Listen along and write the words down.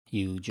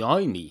You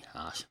join me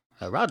at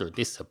a rather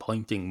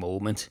disappointing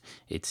moment.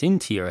 It's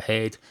into your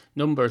head,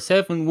 number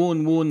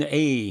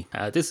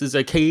 711A. This is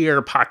a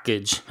care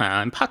package.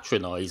 I'm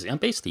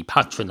basically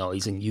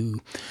patronising you,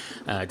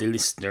 the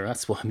listener.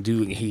 That's what I'm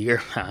doing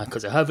here,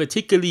 because I have a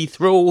tickly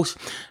throat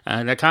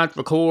and I can't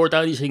record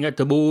anything at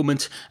the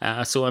moment.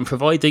 So I'm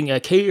providing a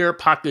care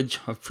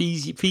package of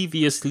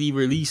previously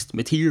released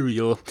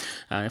material.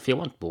 If you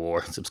want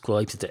more,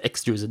 subscribe to the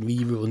Extras and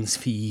Reruns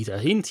feed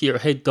at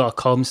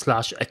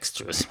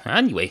intoyourhead.com/extras.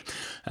 Anyway,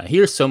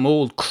 here's some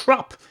old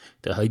crap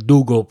that I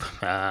dug up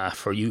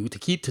for you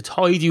to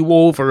tide you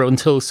over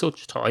until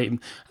such time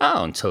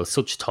as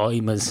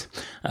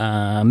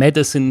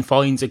medicine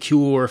finds a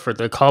cure for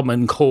the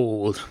common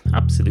cold.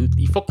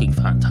 Absolutely fucking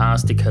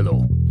fantastic.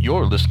 Hello.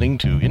 You're listening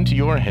to Into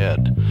Your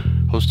Head,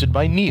 hosted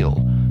by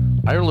Neil,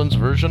 Ireland's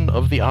version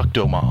of the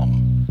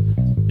Octomom.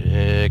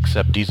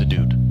 Except he's a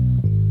dude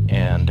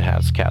and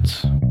has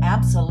cats.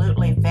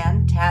 Absolutely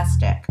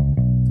fantastic.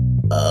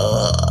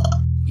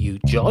 You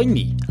join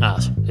me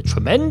at a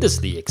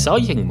tremendously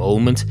exciting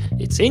moment.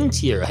 It's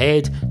Into Your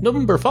Head,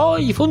 number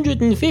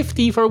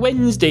 550 for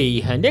Wednesday,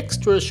 an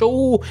extra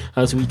show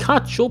as we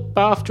catch up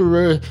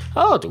after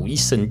the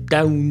recent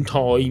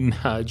downtime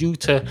due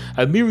to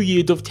a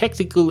myriad of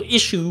technical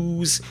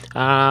issues.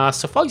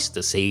 Suffice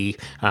to say,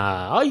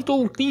 I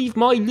don't leave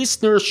my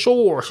listeners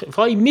short. If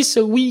I miss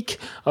a week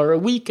or a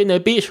week and a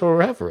bit or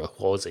whatever it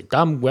was, I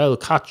damn well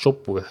catch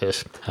up with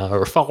it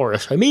or for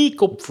it. I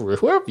make up for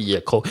it, whatever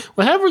you call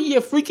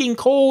freaking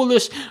call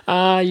it.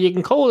 You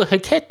can call it a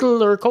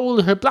kettle or call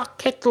it a black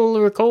kettle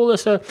or call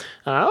it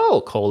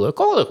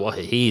call it what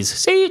it is.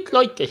 Say it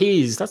like it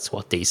is. That's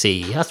what they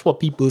say. That's what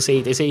people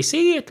say. They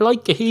say it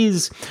like it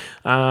is.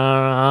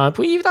 But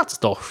if that's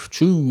not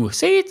true,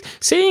 say it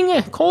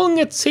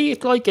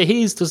like it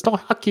is does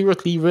not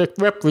accurately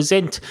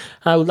represent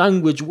how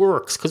language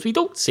works, because we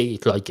don't say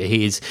it like it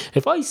is.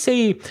 If I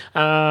say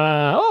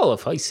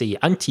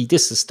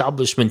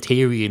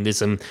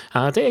anti-disestablishmentarianism,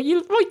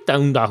 you'll write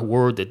down that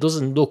word. It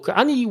doesn't look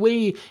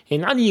in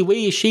any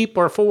way, shape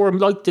or form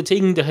like the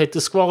thing that it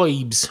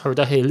describes or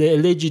that it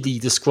allegedly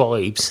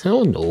describes.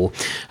 Oh no.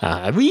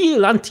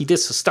 Real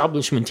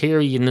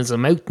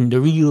anti-disestablishmentarianism out in the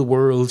real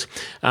world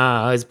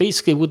is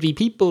basically would be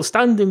people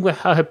standing with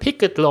a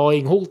picket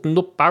line holding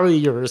up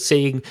barriers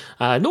saying,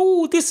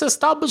 no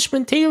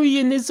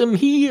disestablishmentarianism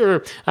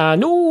here,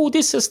 no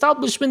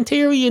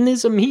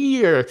disestablishmentarianism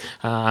here.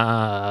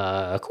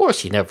 Of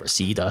course you never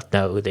see that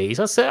nowadays.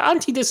 That's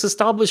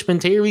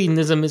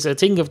anti-disestablishmentarianism is a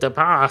thing of the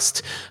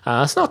past.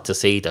 It's not to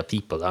say that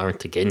people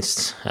aren't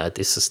against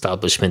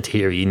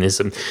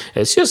disestablishmentarianism.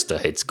 It's just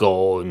that it's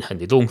gone and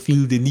they don't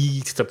feel the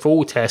need to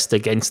protest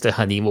against it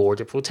anymore.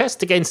 They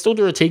protest against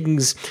other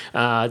things.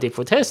 They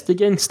protest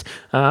against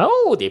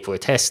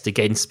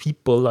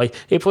people, like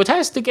they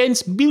protest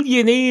against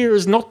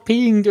billionaires not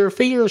paying their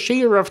fair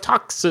share of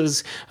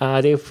taxes.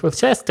 They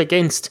protest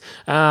against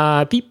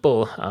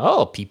people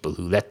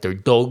who let their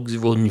dogs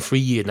run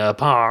free in a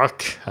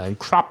park and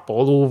crap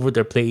all over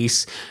the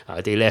place.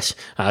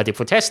 They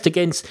protest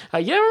against.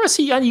 You never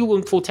see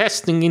anyone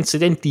protesting,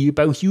 incidentally,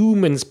 about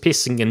humans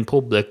pissing in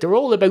public. They're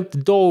all about the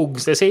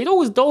dogs. They say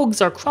those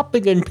dogs are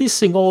crapping and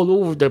pissing all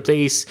over the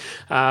place.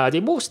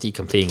 They mostly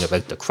complain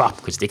about the crap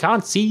because they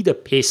can't see the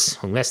piss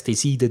unless they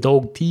see the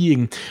dog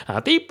peeing.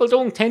 People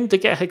don't tend to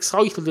get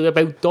excited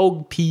about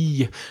dog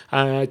pee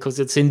because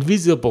it's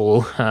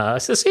invisible.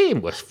 It's the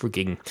same with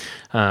frigging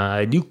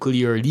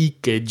nuclear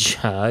leakage.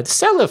 The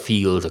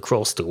Sellafield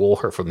across the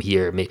water from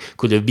here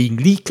could have been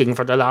leaking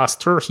for the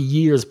last 30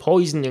 years,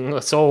 poisoning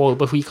us all,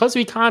 but because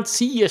we can't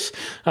see it,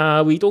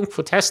 we don't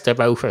protest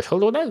about it.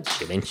 Although now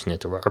that you mention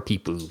it, there are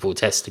people who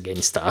protest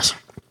against that.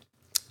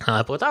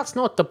 But that's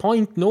not the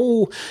point,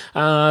 no.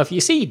 If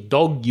you see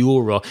Dog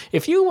Euro,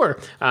 if you were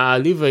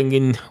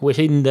living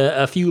within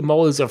a few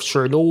miles of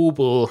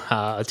Chernobyl,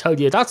 I'll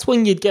tell you, that's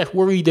when you'd get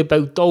worried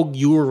about dog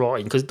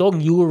urine, because dog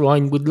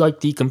urine would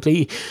likely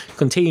contain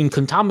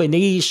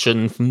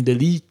contamination from the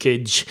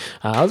leakage.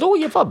 Although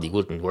you probably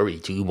wouldn't worry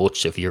too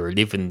much if you're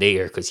living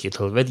there, because you'd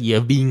already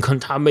have been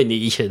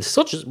contaminated.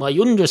 Such is my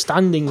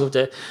understanding of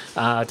the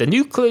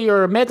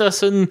nuclear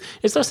medicine.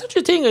 Is there such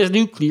a thing as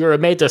nuclear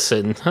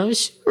medicine? I'm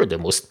sure there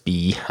must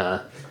be.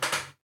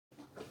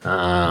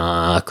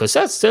 Because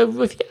that's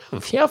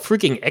if you have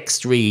freaking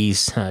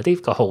X-rays,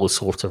 they've got all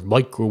sorts of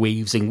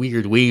microwaves and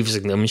weird waves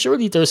in them.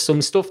 Surely there's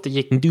some stuff that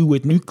you can do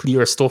with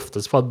nuclear stuff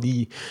that's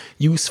probably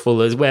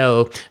useful as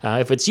well.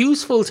 If it's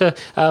useful to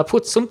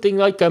put something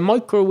like a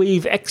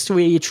microwave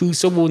X-ray through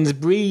someone's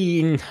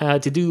brain to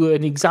do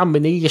an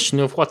examination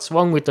of what's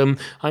wrong with them,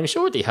 I'm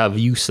sure they have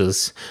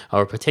uses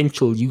or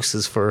potential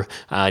uses for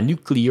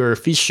nuclear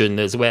fission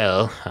as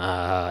well.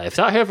 If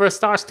that ever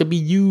starts to be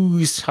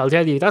used, I'll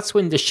tell you, that's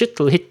when the shit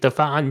will hit hit the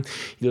fan.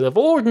 You'll have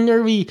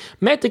ordinary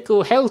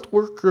medical health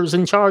workers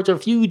in charge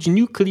of huge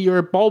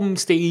nuclear bomb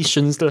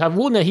stations. They'll have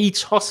one at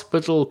each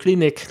hospital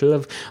clinic.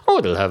 They'll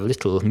have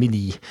little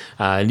mini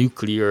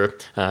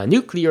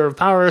nuclear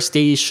power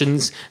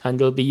stations, and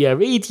there'll be a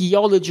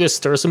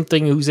radiologist or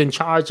something who's in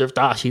charge of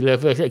that. He'll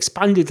have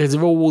expanded his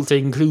role to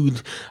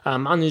include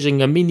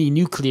managing a mini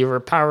nuclear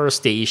power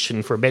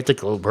station for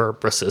medical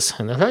purposes.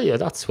 And I tell you,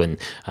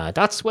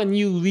 that's when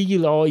you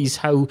realise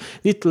how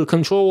little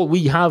control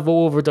we have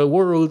over the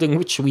world in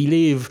which we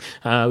live.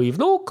 We've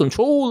no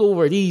control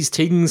over these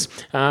things.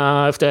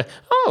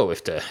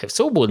 If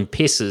someone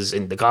pisses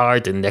in the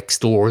garden next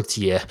door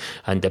to you,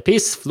 and the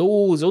piss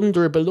flows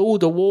below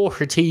the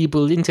water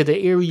table into the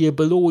area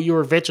below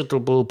your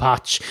vegetable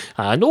patch,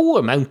 no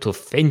amount of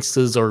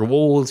fences or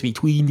walls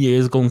between you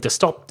is going to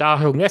stop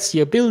that, unless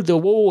you build a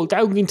wall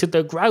down into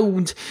the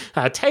ground,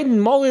 10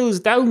 miles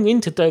down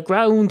into the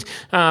ground,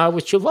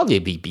 which you'll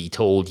probably be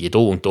told you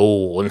don't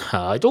own.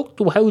 I don't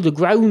know how the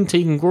ground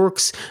thing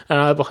works,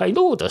 but I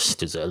know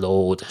there's a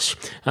law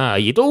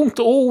that you don't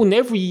own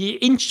every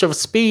inch of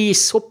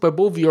space up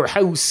above your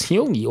house.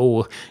 You only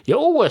owe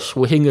it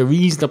within a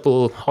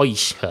reasonable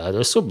height.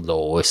 There's some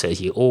law that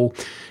says you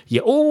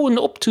own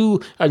up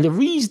to a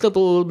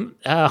reasonable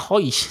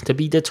height to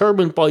be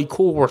determined by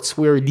courts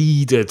where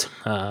needed.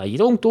 You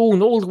don't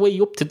own all the way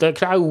up to the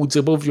clouds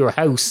above your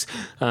house.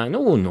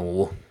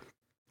 No.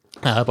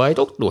 But I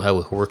don't know how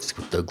it works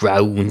with the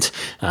ground.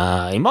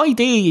 In my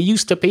day, you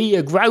used to pay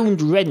a ground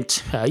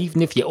rent.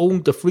 Even if you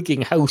owned the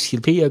frigging house,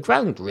 you'd pay a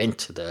ground rent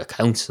to the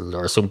council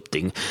or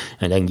something.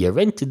 And then you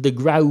rented the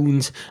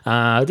ground.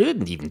 They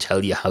didn't even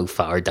tell you how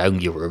far down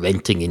you were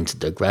renting into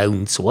the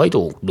ground, so I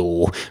don't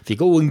know. If you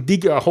go and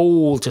dig a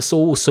hole to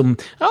sow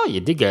you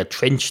dig a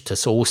trench to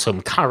sow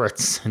some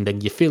carrots, and then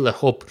you fill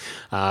it up.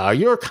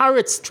 Your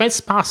carrots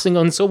trespassing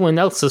on someone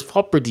else's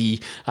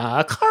property.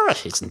 A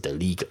carrot isn't a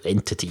legal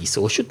entity,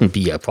 so it shouldn't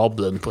be a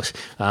problem. But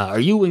are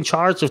you in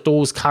charge of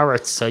those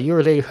carrots? Are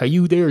you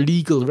their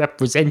legal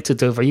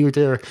representative? Are you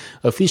their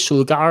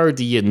official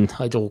guardian?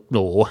 I don't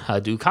know.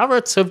 Do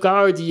carrots have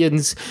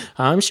guardians?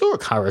 I'm sure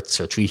carrots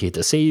are treated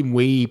the same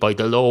way by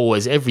the law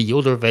as every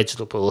other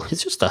vegetable.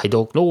 It's just that I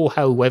don't know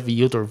how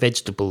every other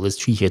vegetable is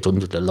treated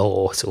under the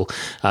law, so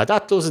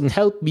that doesn't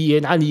help me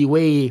in any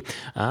way.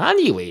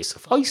 Anyway,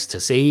 suffice to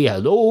say,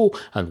 hello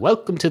and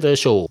welcome to the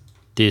show.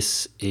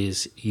 This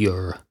is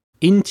your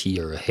Into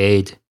Your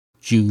Head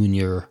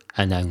junior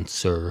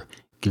announcer,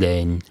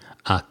 Glenn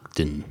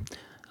Acton.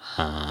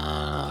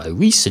 I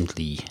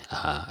recently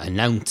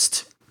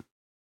announced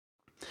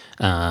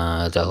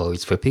that I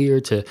was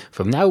prepared to,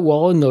 from now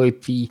on,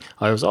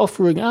 I was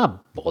offering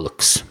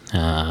bollocks.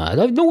 And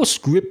I've no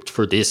script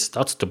for this.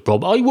 That's the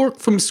problem. I work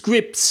from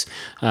scripts.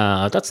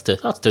 That's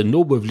the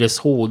nub of this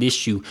whole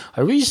issue.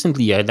 I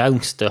recently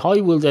announced that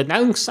I will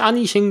announce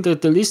anything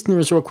that the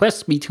listeners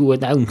request me to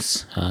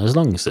announce, as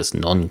long as it's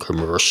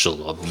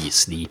non-commercial,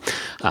 obviously.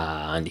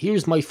 And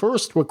here's my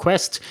first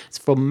request. It's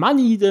from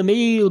Manny the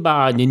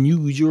Mailman in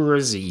New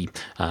Jersey.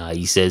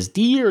 He says,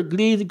 "Dear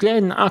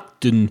Glenn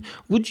Acton,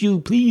 would you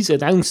please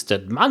announce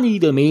that Manny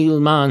the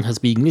Mailman has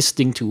been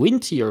listening to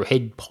Into Your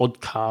Head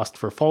podcast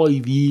for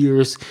 5 years,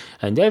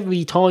 and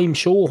every time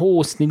show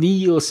host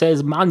Neil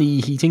says Manny,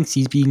 he thinks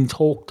he's being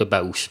talked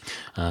about."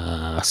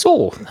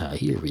 So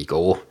here we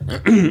go.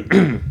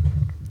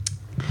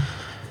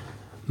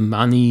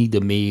 Manny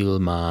the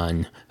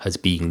Mailman has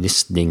been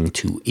listening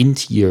to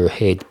Into Your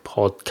Head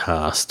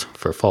podcast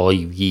for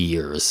 5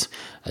 years,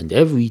 and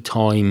every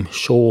time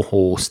show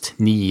host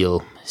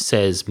Neil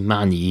says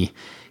Manny,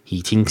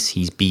 he thinks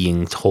he's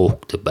being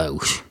talked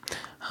about.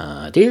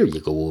 There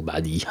you go,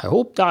 Manny. I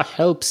hope that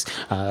helps.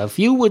 If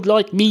you would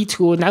like me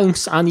to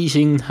announce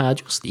anything,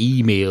 just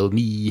email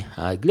me,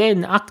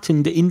 Glenn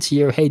Acton, the Into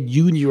Your Head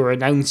junior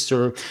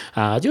announcer.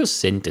 Just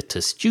send it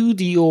to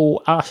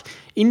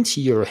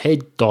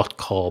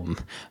studio@intoyourhead.com.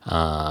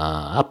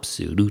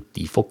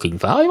 Absolutely fucking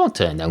fine. I want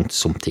to announce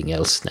something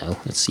else now.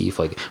 Let's see if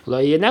I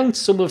announce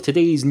some of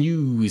today's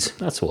news.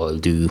 That's what I'll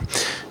do.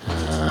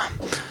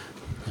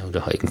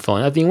 That I can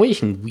find. I've been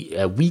waiting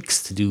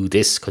weeks to do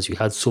this because we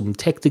had some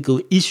technical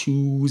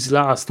issues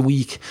last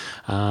week.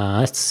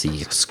 Let's see.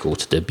 Let's go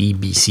to the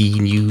BBC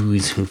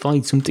News and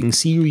find something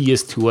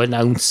serious to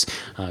announce,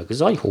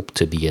 because I hope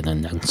to be an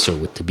announcer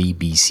with the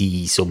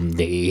BBC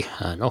someday.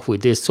 Not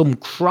with this some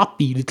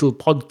crappy little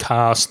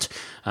podcast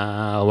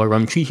where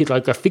I'm treated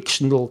like a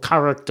fictional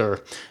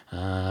character.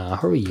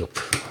 Hurry up,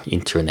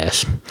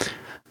 internet.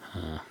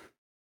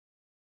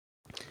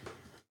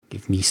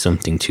 Give me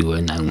something to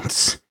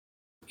announce.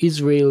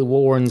 Israel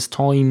warns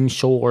time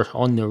short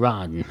on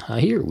Iran.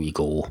 Here we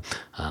go.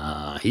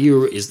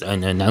 Here is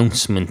an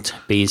announcement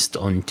based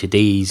on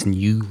today's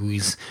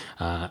news,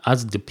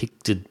 as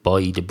depicted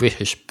by the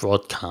British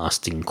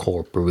Broadcasting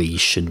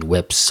Corporation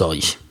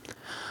website.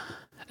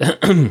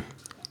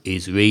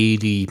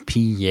 Israeli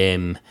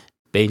PM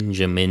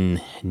Benjamin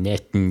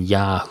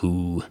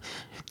Netanyahu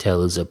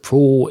tells a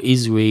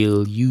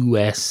pro-Israel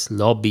US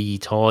lobby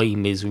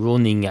time is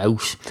running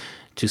out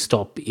to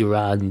stop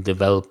Iran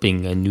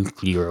developing a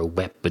nuclear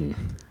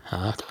weapon.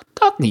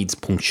 That needs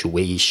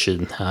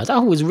punctuation.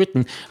 That was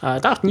written,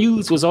 that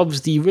news was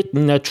obviously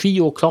written at 3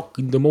 o'clock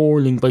in the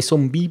morning by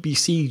some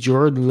BBC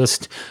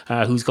journalist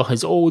who's got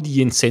his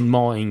audience in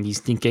mind. He's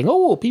thinking,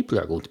 people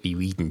are going to be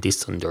reading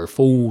this on their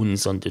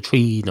phones, on the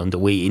train, on the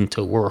way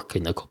into work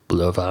in a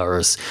couple of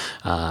hours.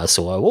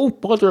 So I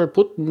won't bother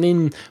putting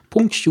in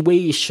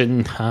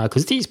punctuation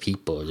because these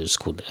people are just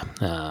going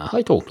to,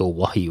 I don't know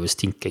what he was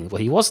thinking,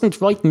 but he wasn't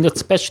writing it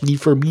specially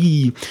for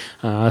me.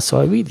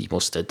 So I really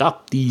must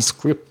adapt these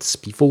scripts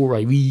before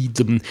I read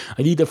them.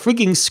 I need a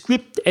frigging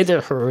script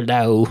editor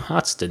now.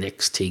 That's the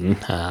next thing.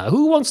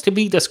 Who wants to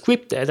be the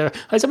script editor?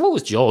 I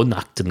suppose John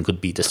Acton could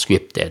be the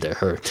script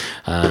editor.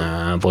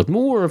 But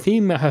more of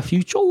him a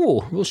future.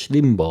 Rush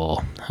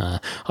Limbaugh.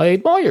 I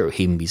admire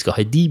him. He's got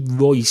a deep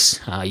voice.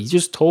 He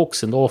just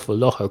talks an awful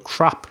lot of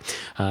crap.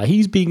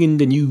 He's been in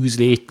the news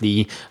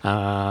lately.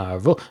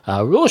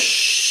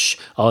 Rush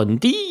on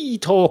the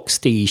talk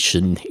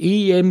station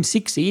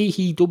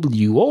AM680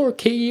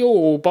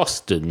 RKO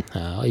Boston.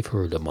 I've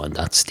heard him on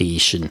that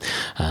station.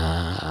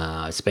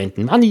 I spent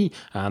many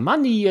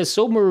a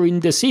summer in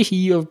the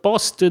city of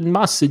Boston,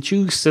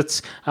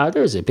 Massachusetts.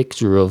 There's a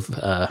picture of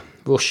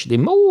Rush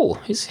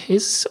Limbaugh.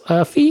 His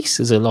face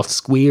is a lot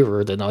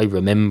squarer than I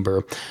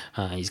remember.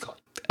 He's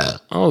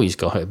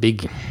got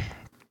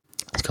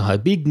a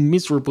big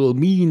miserable,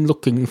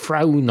 mean-looking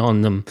frown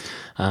on him.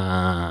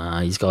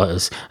 He's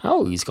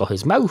got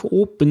his mouth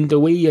open the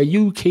way a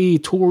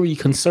UK Tory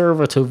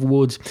Conservative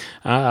would.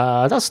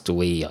 That's the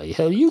way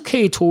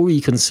UK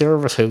Tory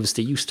Conservatives,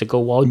 they used to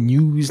go on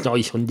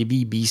Newsnight on the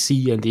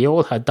BBC and they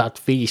all had that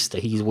face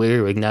that he's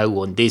wearing now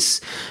on this.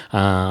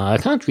 I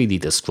can't really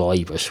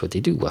describe it, but they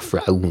do a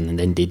frown and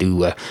then they do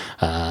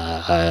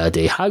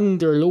they hang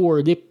their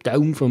lower lip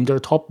down from their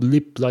top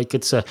lip like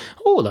it's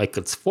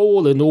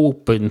fallen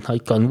open,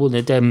 like on one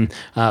of them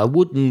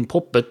wooden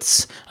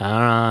puppets,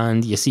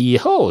 and you see,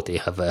 they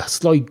have a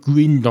slight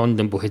grin on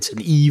them, but it's an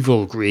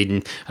evil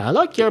grin,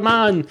 like your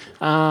man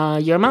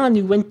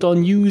who went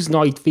on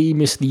Newsnight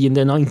famously in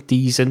the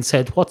 90s and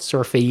said, what's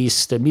her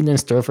face, the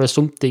minister for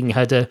something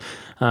had a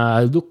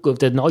look of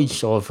the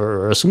night of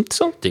her, or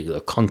something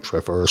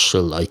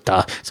controversial like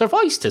that.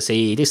 Suffice to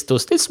say, this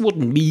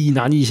wouldn't mean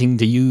anything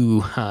to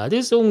you.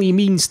 This only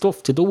means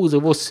stuff to those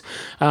of us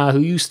who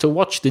used to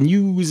watch the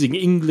news in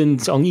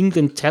England, on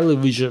England television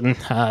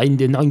in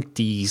the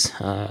 90s,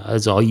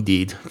 as I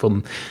did,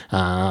 from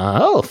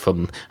a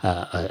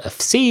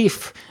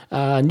safe,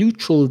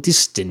 neutral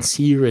distance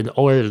here in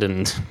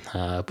Ireland.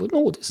 But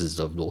no, this is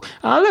no.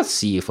 Let's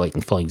see if I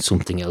can find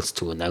something else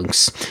to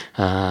announce.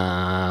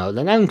 I'll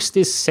announce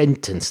this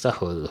sentence.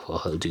 That's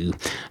what I'll do.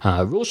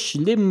 Rush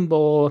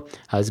Limbaugh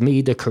has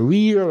made a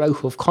career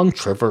out of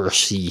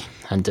controversy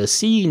and has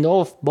seen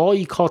off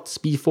boycotts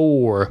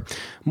before.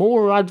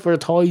 More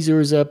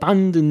advertisers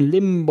abandon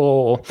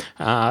Limbaugh.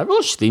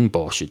 Rush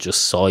Limbaugh should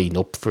just sign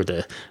up for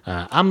the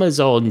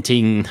Amazon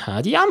thing.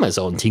 The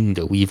Amazon thing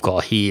that we've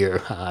got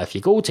here. If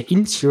you go to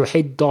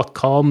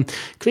intoyourhead.com,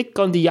 click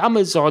on the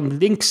Amazon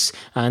links,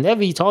 and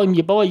every time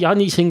you buy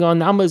anything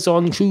on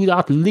Amazon through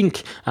that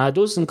link,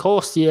 doesn't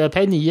cost you a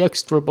penny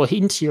extra, but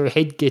Into Your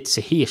Head gets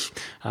a hit.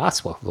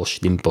 That's what Rush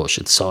Limbaugh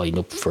should sign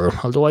up for.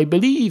 Although I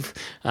believe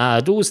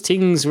those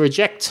things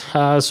reject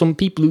some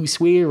people who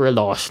swear a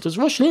lot. Does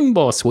Rush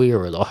Limbaugh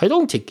swear a lot? I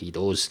don't think he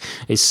does.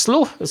 Is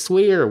slut a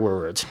swear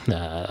word?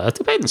 It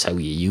depends how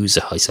you use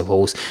it, I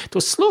suppose.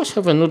 Does slut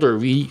have another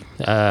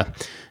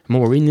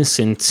more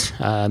innocent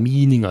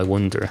meaning, I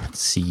wonder?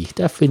 Let's see.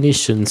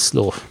 Definition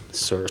slut.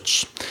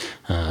 Search.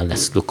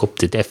 Let's look up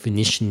the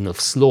definition of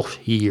slut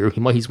here.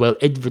 You might as well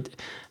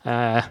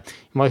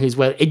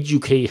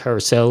educate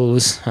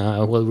ourselves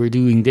while we're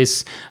doing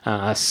this.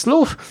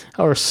 Slut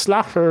or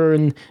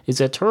slattern is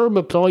a term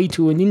applied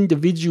to an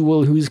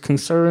individual who is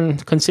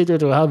considered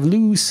to have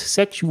loose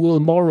sexual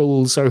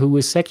morals or who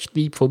is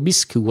sexually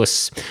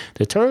promiscuous.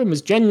 The term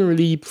is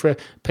generally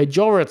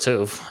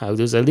pejorative.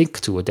 There's a link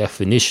to a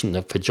definition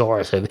of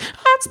pejorative.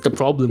 That's the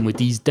problem with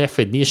these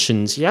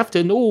definitions. You have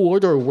to know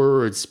other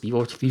words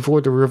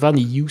before they're of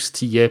any use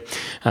to you.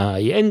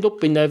 You end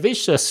up in a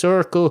vicious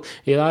circle.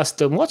 You ask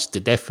them, what's the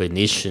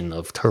definition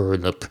of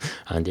turnip?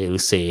 And they'll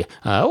say,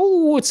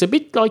 it's a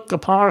bit like a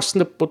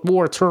parsnip but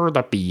more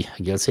turnipy.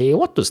 And you'll say,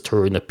 what does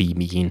turnipy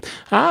mean?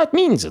 It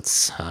means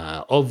it's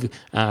of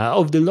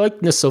the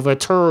likeness of a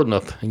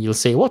turnip. And you'll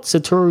say, what's a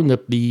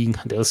turnip being?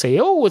 And they'll say,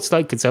 it's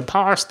like it's a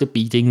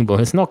parsnipy thing,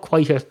 but it's not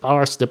quite a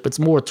parsnip, it's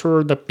more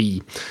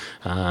turnipy.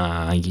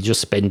 You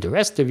just spend the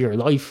rest of your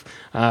life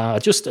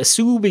just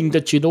assuming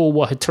that you know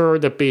what a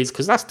turnip is,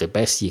 because that's the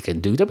best you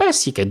can do. The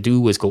best you can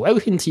do is go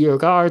out into your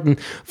garden,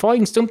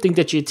 find something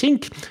that you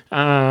think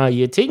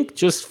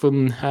just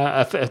from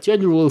a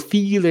general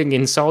feeling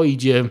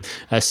inside you,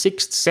 a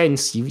sixth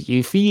sense,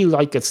 you feel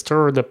like it's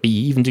turnipy,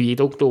 even though you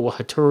don't know what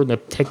a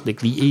turnip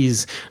technically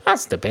is.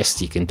 That's the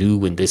best you can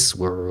do in this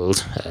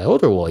world.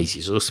 Otherwise,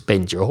 you just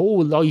spend your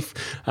whole life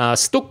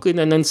stuck in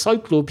an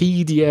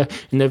encyclopedia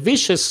in a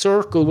vicious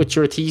circle with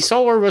your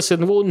thesaurus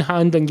in one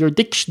hand and your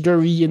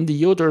dictionary in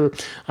the other,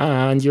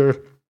 and your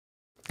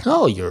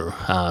your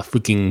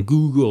freaking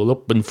Google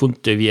up in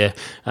front of you,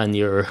 and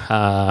your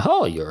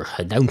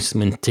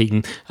announcement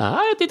thing.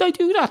 Did I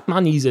do that,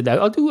 man?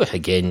 I'll do it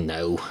again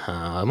now.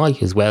 I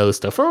might as well. It's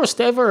the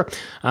first ever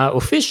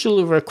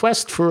official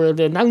request for an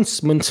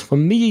announcement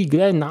from me,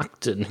 Glenn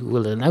Acton, who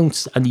will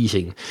announce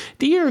anything.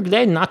 Dear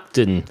Glenn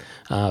Acton,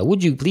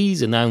 would you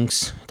please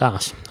announce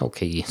that?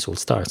 Okay, so it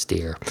starts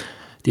there.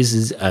 This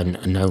is an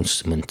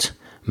announcement.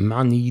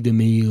 Manny the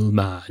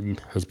Mailman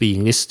has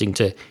been listening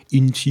to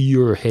Into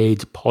Your Head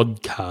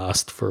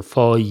podcast for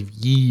 5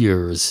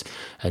 years,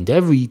 and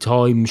every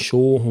time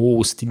show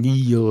host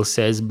Neil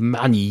says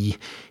Manny,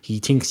 he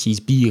thinks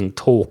he's being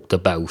talked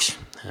about.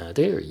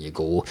 There you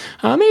go.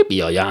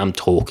 Maybe I am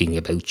talking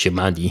about you,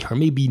 Manny, or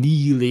maybe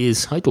Neil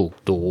is, I don't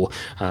know.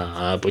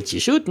 But you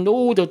should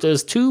know that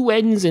there's 2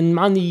 N's in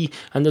Manny,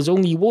 and there's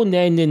only 1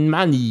 N in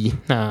Manny.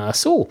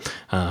 So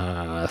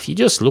if you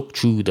just look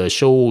through the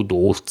show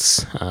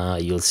notes,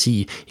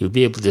 you'll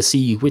be able to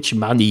see which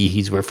Manny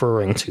he's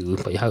referring to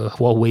by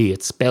what way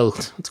it's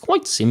spelt. It's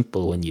quite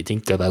simple when you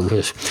think about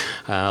it.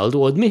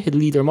 Although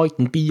admittedly there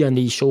mightn't be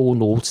any show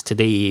notes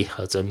today,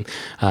 as I'm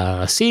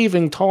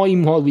saving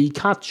time while we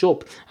catch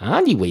up.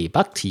 Anyway,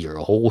 back to your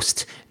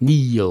host,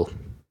 Neil.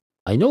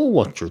 I know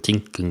what you're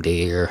thinking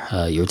there.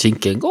 You're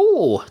thinking,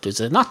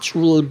 there's a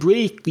natural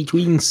break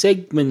between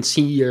segments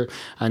here,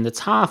 and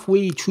it's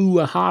halfway through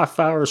a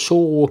half-hour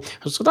show,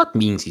 so that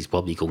means he's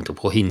probably going to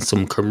put in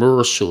some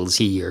commercials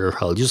here.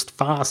 I'll just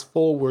fast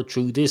forward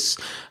through this.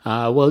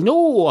 Well,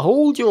 no,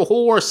 hold your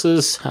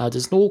horses.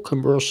 There's no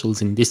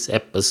commercials in this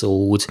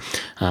episode.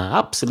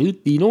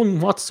 Absolutely none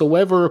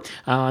whatsoever.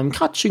 I'm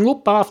catching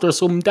up after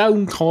some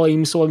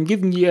downtime, so I'm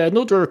giving you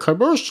another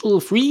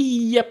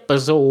commercial-free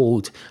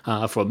episode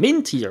from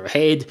Into Your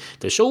Head,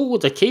 the show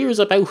that cares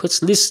about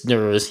its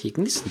listeners. You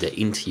can listen to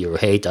Into Your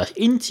Head at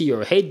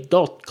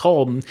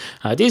intoyourhead.com.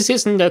 This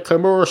isn't a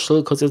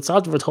commercial because it's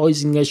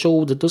advertising a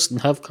show that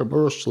doesn't have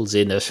commercials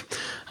in it.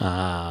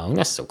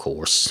 Unless, of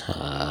course,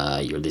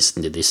 you're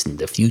listening to this in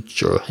the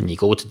future and you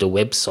go to the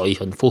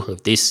website on foot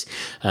of this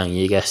and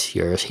you're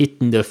hit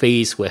in the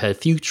face with a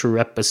future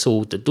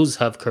episode that does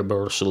have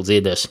commercials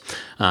in it,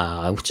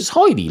 which is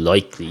highly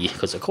likely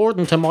because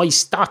according to my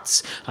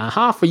stats,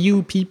 half of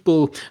you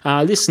people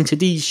listen to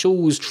these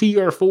shows 3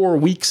 or 4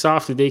 weeks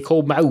after they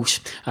come out,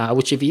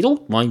 which, if you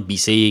don't mind me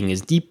saying,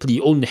 is deeply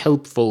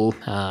unhelpful.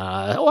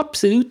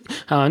 Absolute,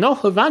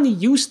 not of any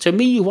use to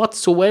me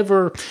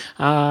whatsoever.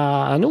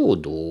 I know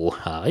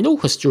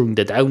it's during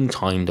the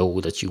downtime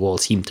though that you all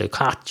seem to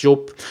catch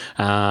up.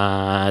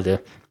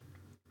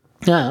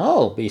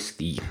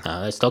 Basically,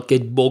 let's not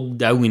get bogged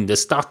down in the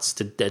stats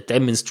that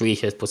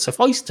demonstrate it, but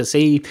suffice to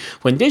say,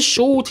 when this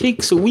show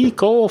takes a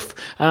week off,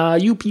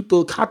 you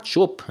people catch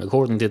up,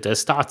 according to the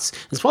stats.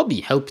 It's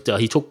probably helped that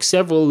he took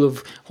several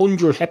of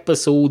 100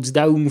 episodes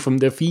down from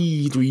the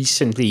feed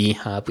recently,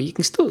 but you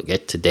can still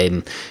get to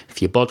them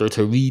if you bother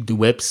to read the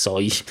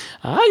website.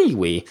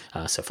 Anyway,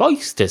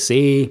 suffice to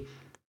say...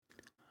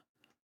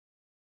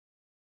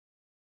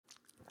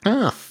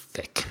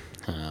 Feck.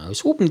 I was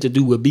hoping to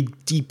do a big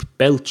deep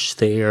belch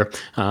there,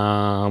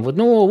 but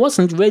no, I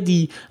wasn't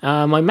ready.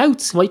 My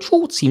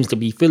throat seems to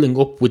be filling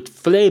up with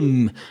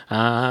phlegm.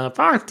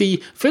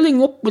 Apparently,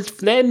 filling up with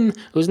phlegm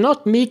does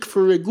not make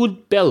for a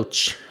good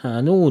belch.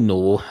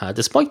 No.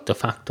 Despite the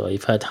fact that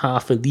I've had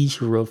half a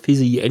litre of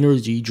fizzy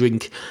energy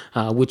drink,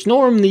 which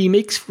normally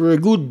makes for a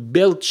good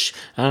belch,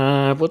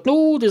 but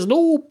no, there's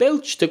no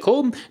belch to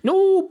come.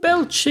 No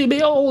belch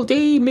all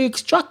day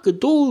makes Jack a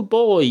dull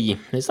boy.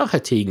 Is that a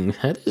thing?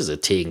 That is a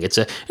thing.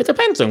 It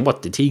depends on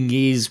what the thing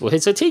is, but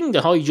it's a thing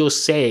that I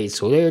just said,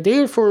 so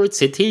therefore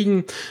it's a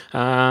thing.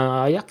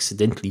 I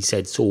accidentally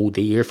said so,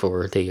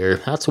 therefore, there.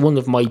 That's one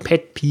of my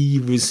pet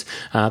peeves.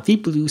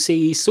 People who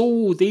say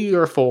so,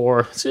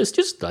 therefore. So it's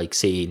just like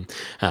saying,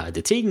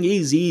 the thing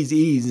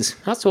is.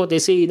 That's what they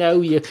say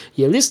now. You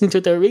listen to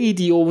the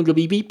radio and there'll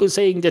be people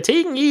saying, the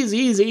thing is.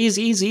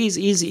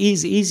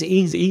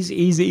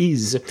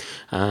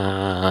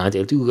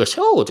 They'll do a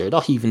show. They're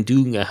not even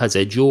doing it as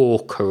a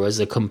joke or as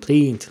a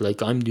complaint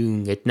like I'm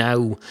doing it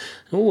now.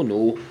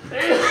 No.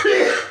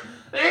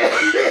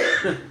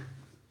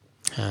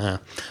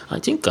 I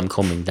think I'm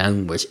coming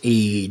down with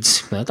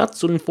AIDS.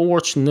 That's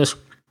unfortunate.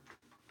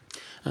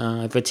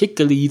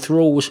 Particularly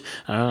throat.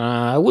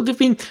 It would have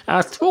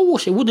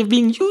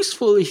been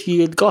useful if you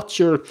had got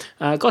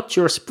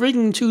your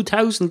spring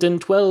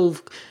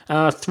 2012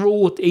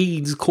 throat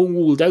AIDS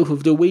cold out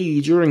of the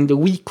way during the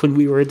week when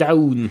we were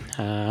down.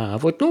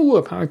 But no,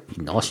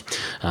 apparently not.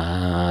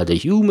 The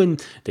human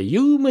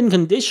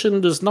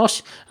condition does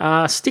not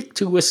stick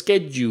to a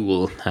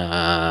schedule.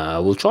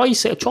 We'll try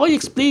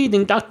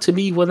explaining that to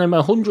me when I'm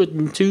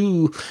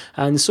 102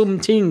 and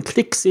something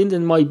clicks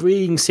in my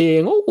brain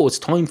saying, "Oh, it's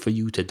time for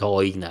you to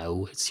die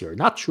now. It's your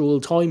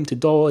natural time to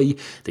die.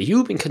 The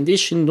human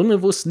condition, none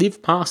of us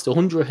live past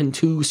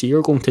 102, so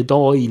you're going to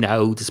die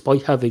now,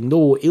 despite having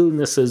no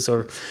illnesses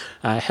or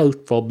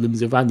health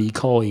problems of any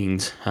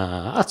kind.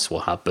 That's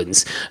what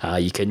happens.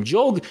 You can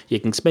jog, you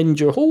can spend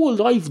your whole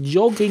life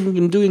jogging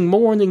and doing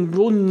morning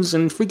runs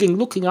and frigging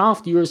looking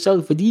after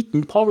yourself and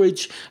eating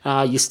porridge.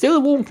 You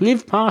still won't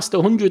live past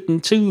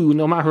 102,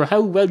 no matter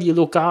how well you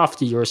look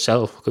after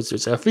yourself, because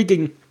there's a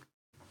frigging...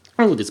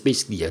 there's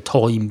basically a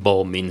time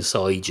bomb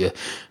inside you,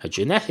 a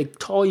genetic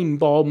time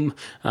bomb.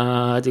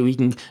 That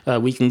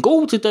we can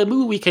go to the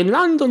moon, we can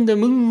land on the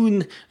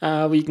moon,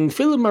 we can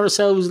film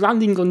ourselves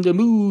landing on the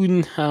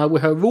moon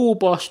with a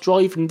robot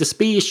driving the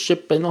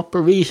spaceship and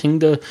operating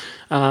the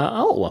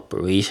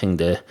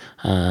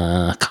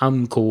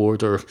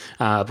camcorder.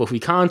 But we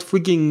can't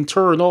frigging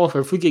turn off a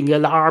frigging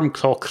alarm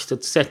clock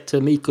that's set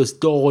to make us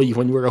die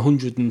when we're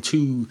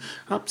 102.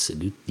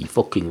 Absolutely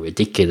fucking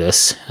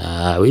ridiculous.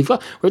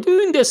 We're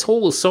doing this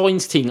whole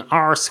science thing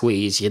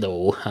arseways, you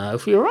know.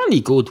 If we were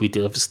any good, we'd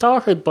have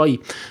started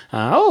with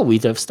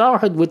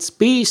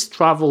space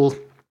travel.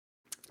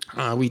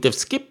 We'd have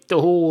skipped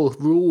the whole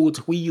road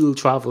wheel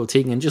travel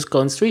thing and just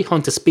gone straight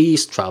onto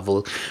space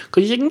travel,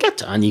 because you can get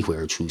to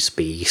anywhere through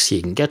space.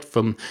 You can get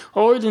from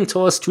Ireland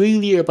to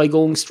Australia by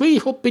going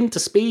straight up into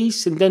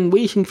space and then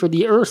waiting for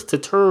the Earth to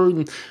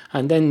turn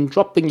and then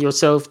dropping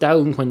yourself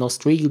down when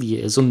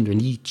Australia is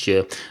underneath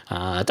you.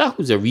 That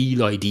was a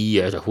real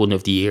idea that one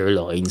of the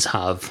airlines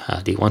have.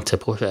 They want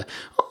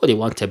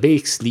to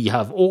basically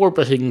have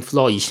orbiting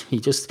flight. You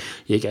get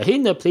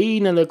in a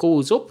plane and it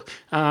goes up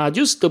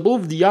just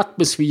above the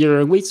atmosphere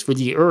and waits for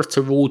the Earth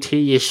to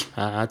rotate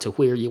to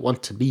where you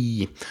want to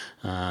be.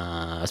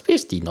 It's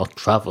basically not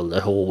travel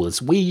at all.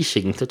 It's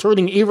waiting. They're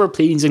turning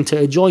aeroplanes into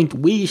a giant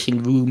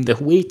waiting room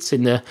that waits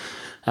in a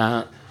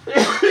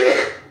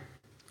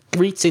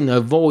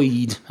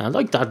void. I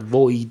like that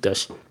void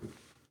that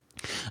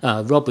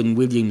Robin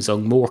Williams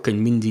on Mork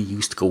and Mindy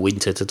used to go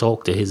into to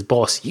talk to his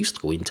boss. He used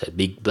to go into a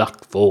big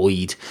black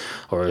void,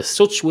 or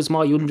such was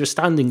my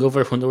understanding of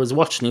it when I was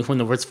watching it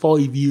when I was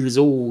 5 years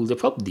old. It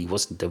probably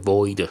wasn't a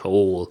void at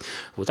all,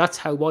 but that's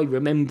how I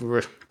remember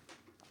it.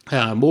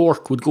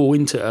 Mork would go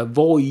into a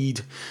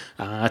void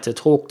to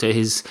talk to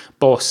his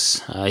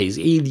boss, his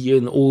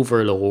alien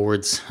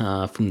overlords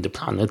from the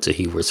planet that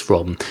he was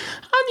from.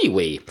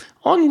 Anyway,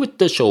 on with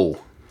the show.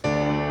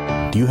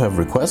 Do you have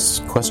requests,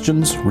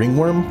 questions,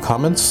 ringworm,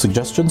 comments,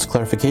 suggestions,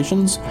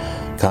 clarifications?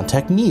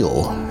 Contact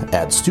Neil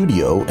at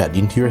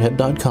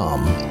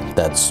studio@intoyourhead.com.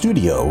 That's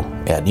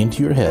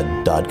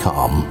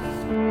studio@intoyourhead.com.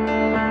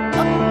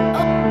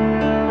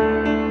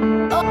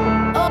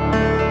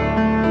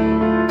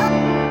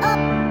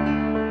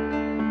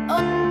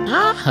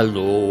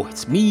 Hello,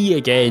 it's me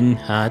again.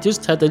 I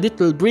just had a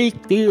little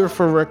break there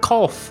for a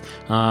cough.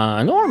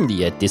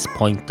 Normally at this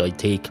point I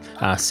take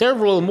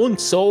several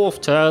months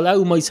off to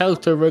allow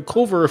myself to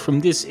recover from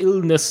this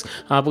illness,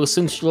 but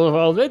since I've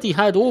already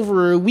had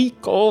over a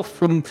week off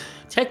from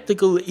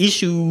technical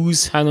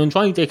issues and I'm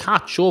trying to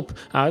catch up,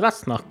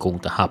 that's not going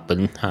to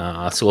happen.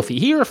 So if you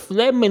hear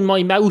phlegm in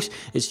my mouth,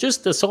 it's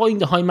just a sign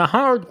that I'm a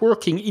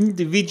hard-working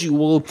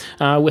individual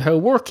with a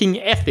working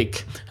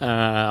ethic.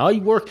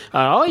 I work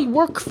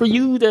for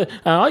you.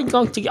 I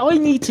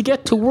need to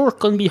get to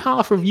work on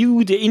behalf of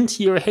you, the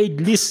Into Your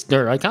Head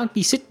listener. I can't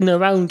be sitting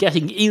around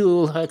getting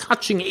ill,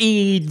 catching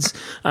AIDS,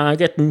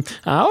 getting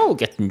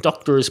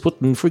doctors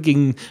putting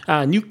frigging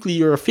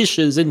nuclear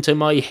fishes into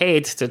my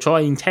head to try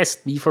and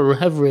test me for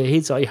whatever it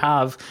is I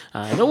have.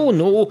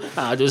 No,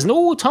 there's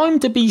no time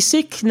to be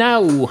sick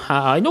now.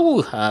 I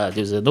know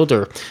there's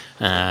another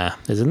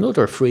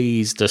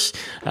phrase that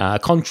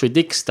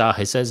contradicts that.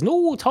 It says,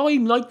 no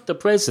time like the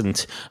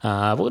present.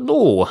 But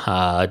no,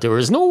 there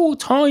is no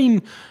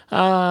time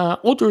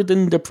other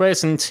than the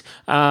present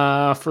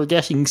for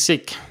getting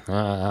sick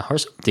or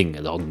something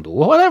along those,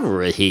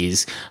 whatever it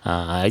is.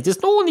 I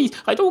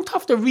don't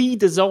have to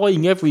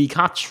redesign every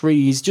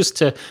catchphrase just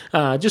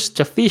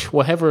to fit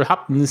whatever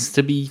happens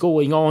to be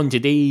going on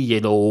today. You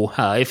know,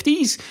 if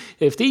these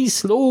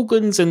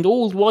slogans and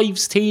old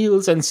wives'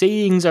 tales and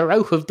sayings are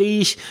out of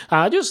date,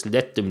 just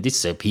let them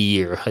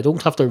disappear. I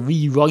don't have to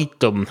rewrite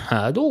them.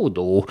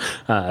 No.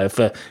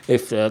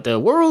 If the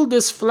world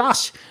is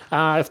flat,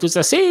 if there's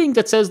a saying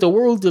that says the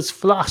world is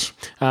flat,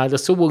 that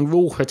someone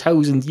wrote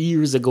 1,000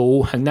 years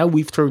ago, and now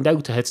we've turned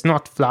out that it's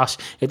not flat,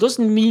 it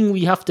doesn't mean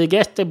we have to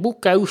get the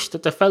book out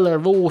that the fella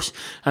wrote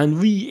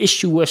and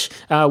reissue it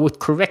with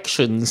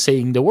corrections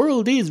saying the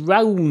world is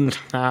round.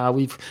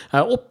 We've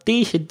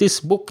updated this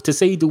book to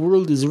say the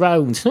world is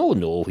round.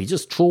 No, we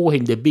just throw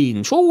in the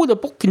bin. Throw the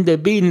book in the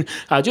bin.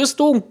 Just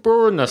don't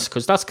burn it,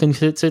 because that's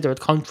considered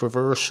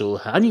controversial.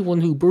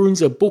 Anyone who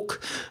burns a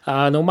book,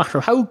 no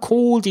matter how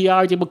cold they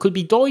are, they could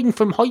be dying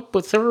from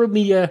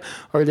hypothermia,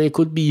 or they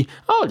could be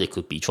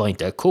trying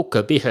to cook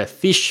a bit of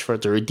fish for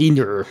their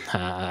dinner.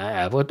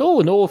 But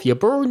no, if you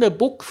burn a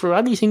book for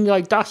anything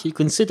like that, you're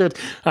considered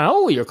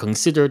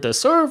the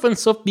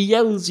servants of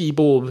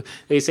Beelzebub.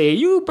 They say,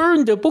 you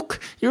burned a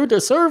book, You're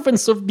the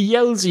servants of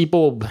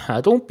Beelzebub.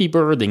 Don't be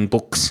burning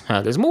books.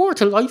 There's more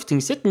to life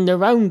than sitting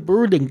around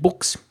burning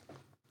books.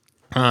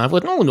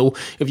 But no,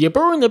 if you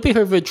burn a bit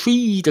of a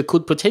tree that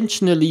could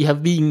potentially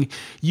have been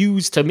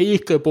used to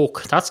make a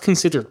book, that's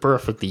considered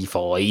perfectly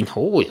fine.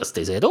 Oh, yes,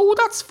 they said,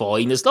 that's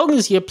fine, as long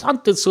as you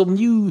planted some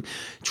new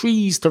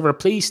trees to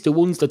replace the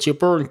ones that you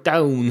burnt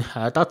down.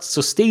 That's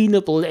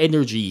sustainable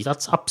energy,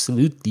 that's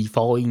absolutely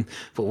fine.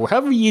 But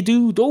whatever you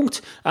do, don't,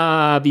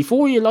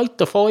 before you light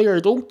the fire,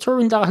 don't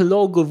turn that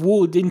log of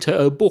wood into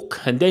a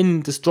book and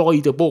then destroy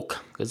the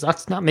book, because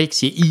that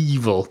makes you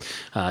evil.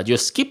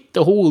 Just skip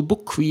the whole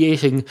book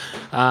creating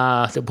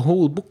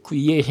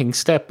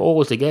step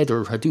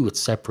altogether. Do it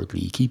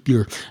separately. Keep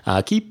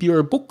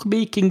your book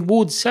making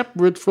wood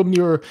separate from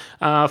your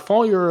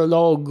fire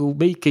log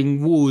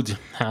making wood.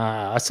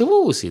 I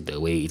suppose in a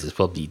way there's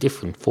probably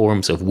different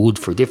forms of wood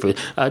for different.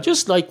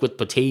 Just like with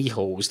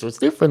potatoes, there's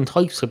different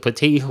types of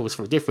potatoes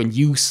for different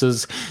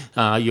uses.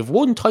 You have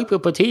one type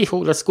of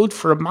potato that's good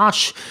for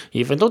mash.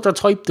 You have another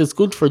type that's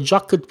good for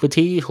jacket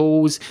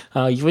potatoes.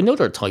 You have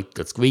another type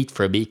that's great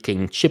for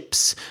making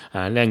chips,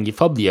 and then you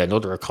probably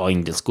another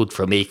kind that's good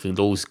for making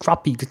those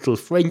crappy little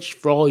French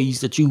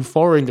fries that you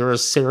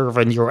foreigners serve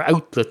in your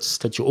outlets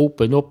that you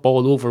open up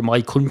all over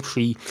my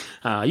country.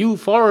 You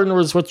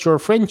foreigners with your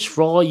French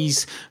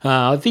fries.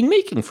 I've been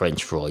making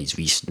French fries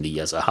recently,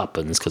 as it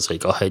happens, because I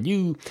got a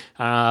new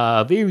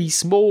very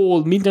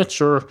small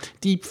miniature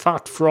deep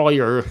fat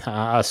fryer,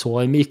 so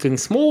I'm making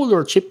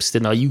smaller chips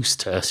than I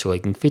used to, so I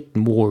can fit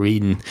more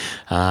in.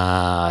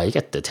 I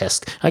get the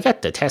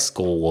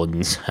Tesco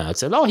ones.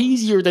 It's a lot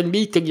easier than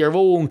making your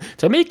own.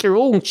 To make your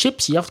own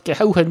chips, you have to get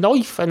out a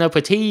knife and a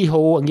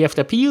potato, and you have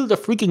to peel the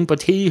frigging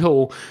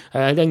potato,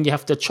 and then you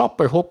have to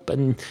chop it up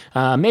and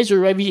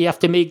measure everything. You have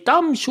to make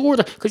damn sure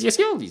that, because you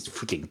see all these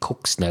freaking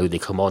cooks now, they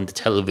come on the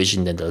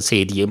television and they'll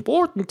say the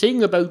important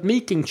thing about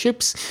making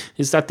chips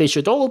is that they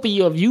should all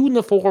be of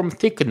uniform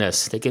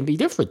thickness. They can be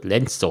different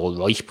lengths, all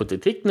right, but the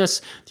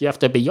thickness, you have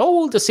to be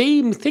all the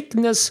same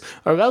thickness,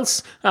 or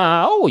else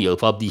you'll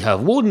probably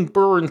have one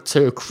burnt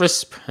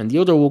crisp and the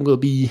other one will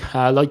be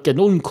like an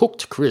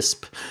uncooked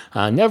crisp.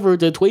 Never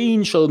the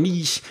twain shall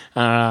meet.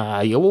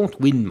 You won't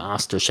win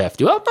MasterChef.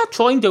 I'm not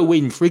trying to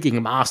win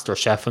frigging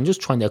MasterChef. I'm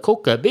just trying to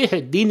cook a bit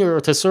of dinner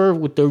to serve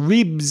with the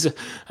ribs.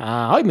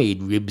 I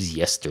made ribs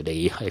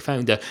yesterday. I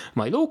found that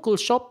my local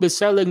shop is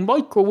selling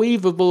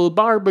microwavable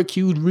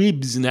barbecued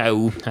ribs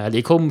now.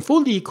 They come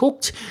fully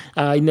cooked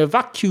in a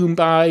vacuum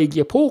bag.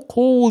 You poke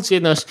holes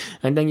in it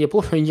and then you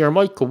put it in your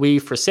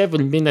microwave for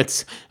 7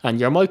 minutes, and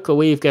your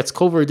microwave gets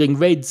covered in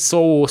red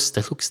sauce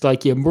that looks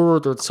like you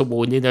murdered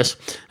someone in it.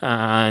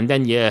 And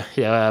then it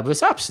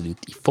was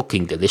absolutely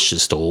fucking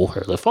delicious though.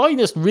 They're the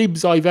finest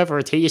ribs I've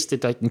ever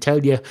tasted, I can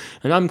tell you.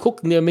 And I'm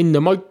cooking them in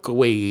the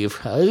microwave.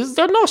 There's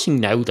nothing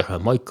now that a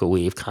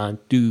microwave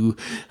can't do.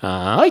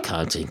 I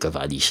can't think of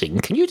anything.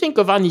 Can you think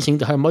of anything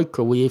that a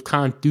microwave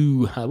can't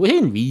do?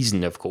 Within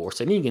reason, of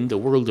course. I mean, in the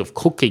world of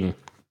cooking.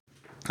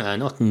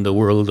 Not in the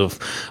world of...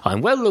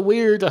 I'm well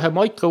aware that a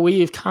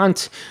microwave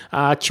can't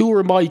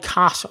cure my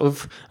cat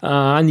of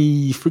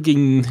any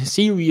frigging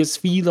serious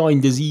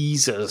feline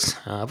diseases,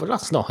 but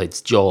that's not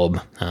its job.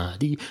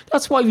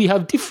 That's why we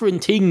have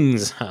different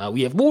things.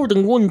 We have more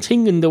than one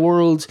thing in the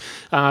world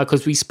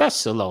because we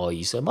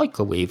specialise. A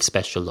microwave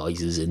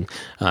specialises in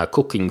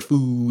cooking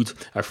food.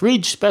 A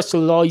fridge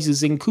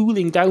specialises in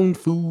cooling down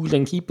food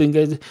and keeping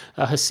it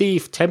at a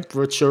safe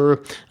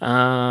temperature.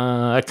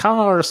 A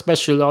car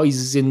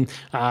specialises in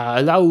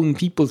allowing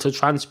people to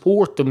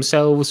transport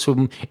themselves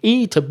from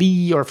A to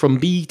B, or from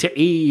B to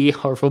A,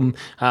 or from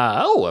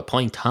a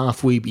point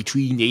halfway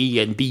between A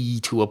and B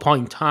to a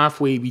point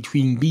halfway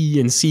between B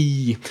and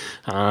C.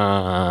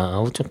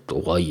 I don't know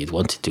why you'd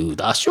want to do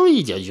that. Sure,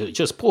 you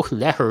just put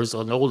letters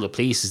on all the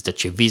places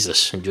that you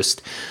visit, and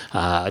just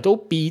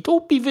don't be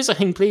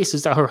visiting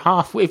places that are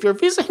halfway. If you're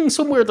visiting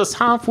somewhere that's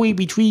halfway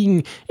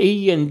between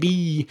A and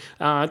B,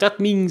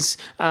 that means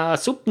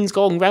something's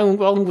going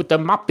wrong with the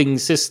mapping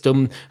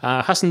system.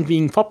 Hasn't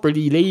been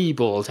properly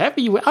labelled.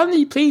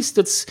 Any place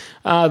that's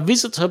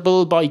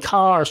visitable by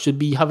car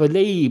should have a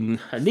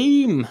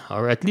name,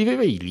 or at the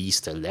very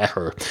least a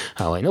letter.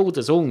 Now, I know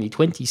there's only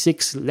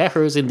 26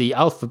 letters in the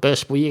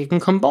alphabet, but you can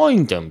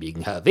combine them. You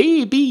can have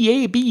A, B,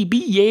 A, B,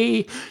 B,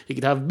 A. You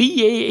can have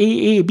B,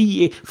 A, A,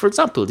 B, A. For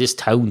example, this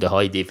town that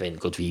I live in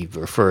could be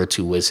referred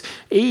to as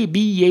A,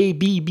 B, A,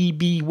 B, B,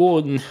 B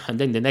 1, and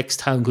then the next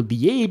town could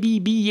be A, B,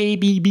 B, A,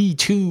 B, B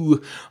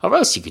 2, or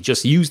else you could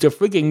just use the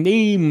frigging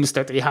names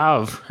that they have.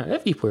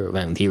 Everywhere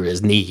around here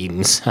is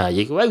names.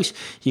 You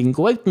can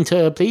go out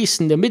into a place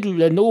in the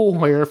middle of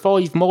nowhere,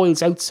 5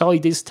 miles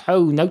outside this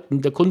town, out in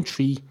the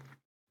country,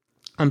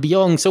 and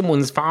beyond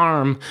someone's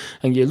farm,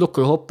 and you look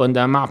her up on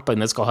the map,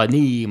 and it's got a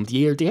name.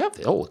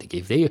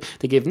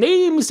 They give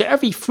names to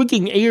every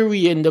frigging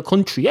area in the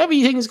country.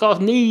 Everything's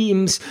got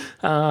names.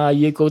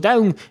 You go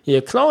down,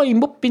 you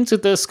climb up into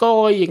the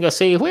sky, and you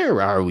say,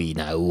 where are we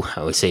now?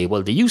 I would say,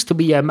 well, there used to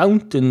be a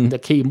mountain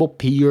that came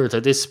up here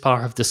to this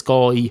part of the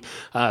sky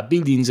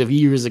billions of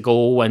years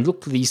ago, and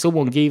luckily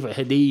someone gave it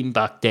a name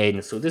back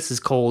then. So this is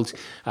called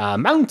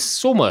Mount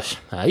Summit,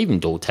 even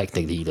though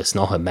technically there's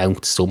not a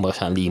Mount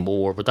Summit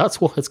anymore, but that's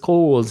what it's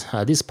called.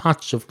 This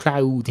patch of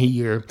cloud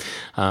here,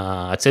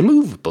 it's a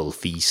movable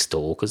feast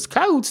though, because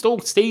clouds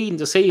don't stay in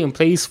the same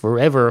place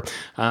forever.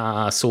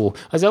 So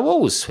as I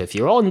was, if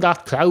you're on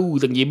that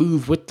cloud and you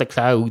move with the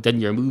cloud, then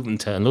you're moving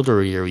to another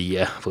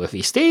area. But if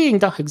you stay in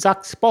that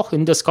exact spot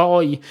in the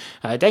sky,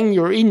 then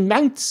you're in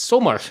Mount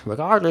Summit,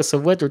 regardless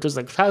of whether there's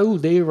a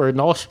cloud there or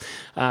not.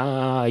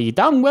 You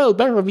damn well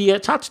better be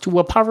attached to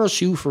a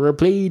parachute for a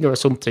plane or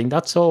something.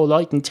 That's all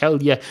I can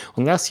tell you,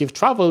 unless you've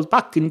travelled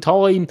back in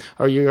time,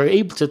 or you're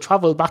able to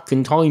travel back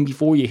in time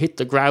before you hit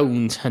the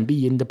ground and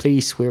be in the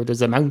place where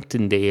there's a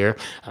mountain there.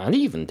 And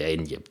even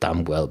then, you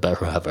damn well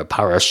better have a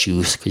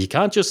parachute, because you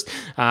can't just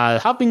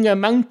having a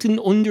mountain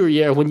under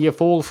you when you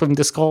fall from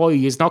the sky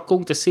is not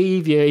going to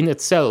save you in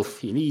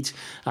itself. You need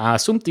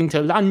something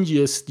to land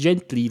you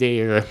gently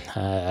there.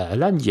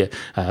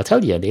 I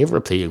tell you, an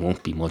aeroplane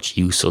won't be much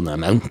use on a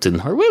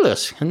mountain, or will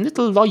it? A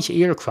little light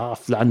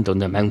aircraft land on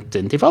the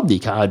mountain. They probably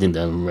can in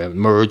an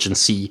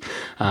emergency,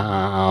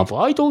 but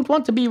I don't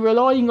want to be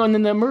relying on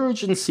an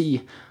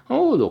emergency.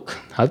 Oh, look,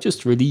 I've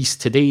just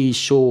released today's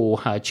show,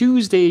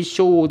 Tuesday's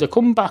show, the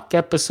comeback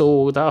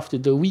episode after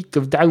the week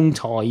of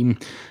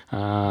downtime.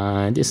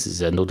 This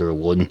is another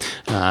one.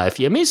 If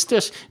you missed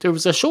it, there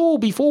was a show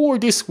before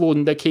this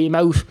one that came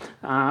out,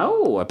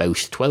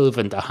 about 12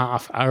 and a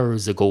half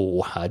hours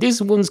ago.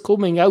 This one's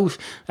coming out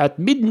at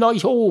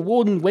midnight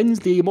 01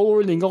 Wednesday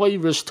morning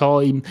Irish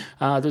time.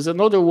 There's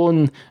another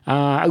one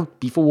out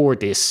before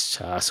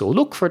this. So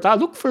look for that.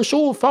 Look for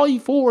show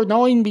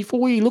 549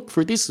 before you look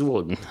for this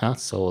one.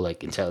 That's all I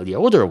can tell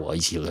you.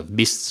 Otherwise, you'll have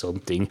missed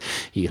something.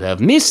 You'll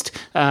have missed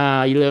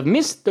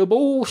the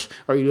boat,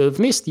 or you'll have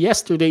missed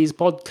yesterday's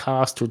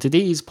podcast, or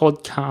today's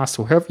podcast,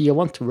 or whoever you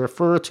want to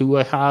refer to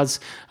it as.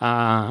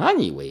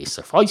 Anyway,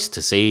 suffice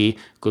to say,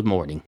 good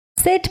morning.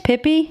 Sit,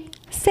 Pippi,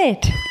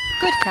 sit.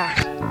 Good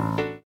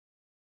cat.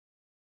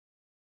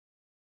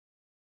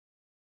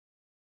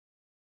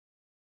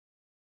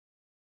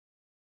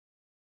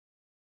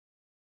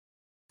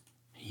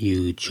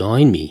 You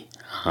join me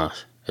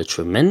at a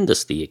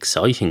tremendously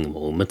exciting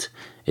moment.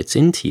 It's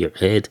Into Your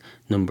Head,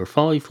 number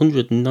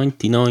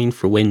 599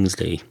 for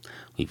Wednesday.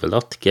 We've a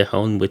lot to get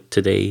on with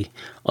today.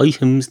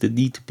 Items that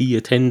need to be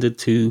attended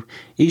to,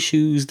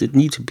 issues that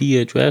need to be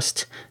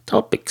addressed,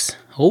 topics.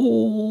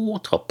 Oh,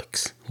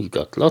 topics. We've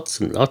got lots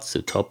and lots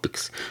of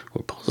topics.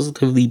 We're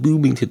positively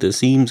booming to the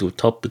seams with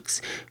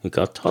topics. We've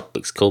got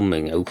topics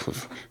coming out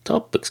of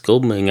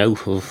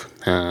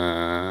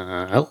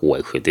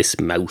this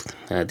mouth.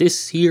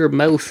 This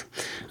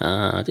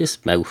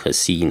mouth has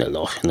seen a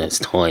lot in its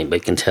time, I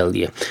can tell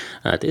you.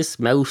 This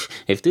mouth,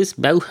 if this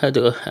mouth had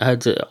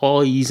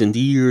eyes and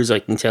ears, I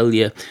can tell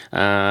you,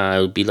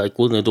 it would be like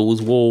one of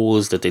those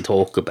walls that they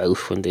talk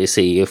about when they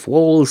say if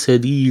walls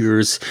had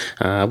ears.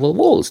 Well,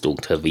 walls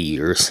don't have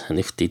ears, and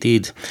if they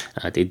did,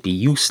 they'd be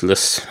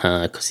useless,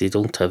 because they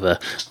don't have a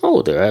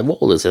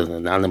wall is an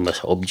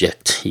inanimate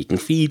object. You can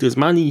feed as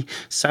many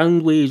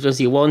sound waves as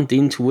you want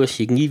into it.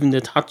 You can even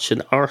attach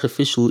an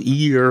artificial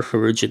ear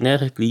or a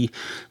genetically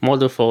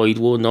modified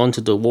one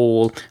onto the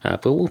wall,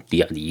 but it won't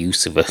be any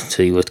use of it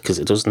to it because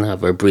it doesn't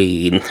have a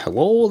brain. A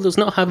wall does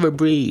not have a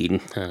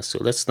brain, so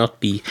let's not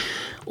be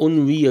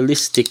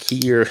unrealistic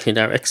here in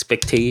our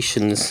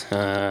expectations.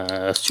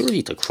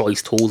 Surely the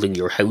Christ holding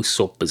your house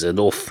up is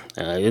enough.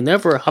 You're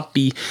never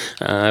happy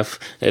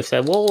if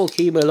that wall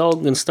came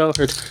along and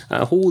started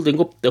holding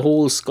up the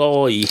whole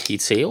sky.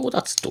 You'd say, oh,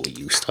 that's no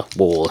use. That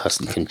wall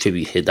hasn't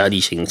contributed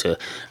anything to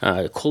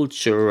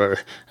culture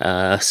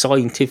or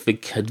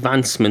scientific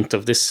advancement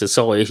of this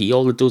society.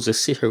 All it does is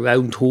sit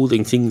around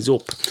holding things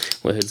up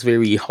with its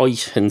very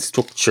height and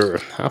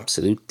structure.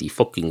 Absolutely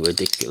fucking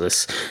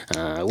ridiculous.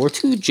 We're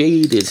too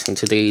jaded in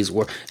today's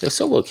world. If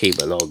someone came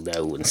along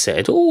now and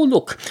said, oh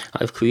look,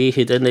 I've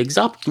created an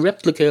exact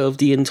replica of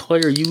the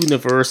entire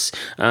universe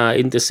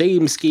in the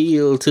same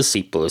scale to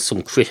people,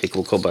 some critic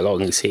will come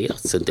along and say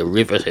that's a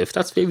derivative.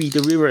 That's very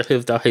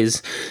derivative.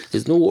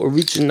 There's no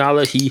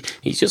originality.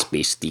 He's just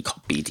basically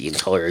copied the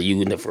entire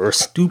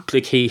universe,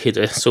 duplicated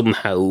it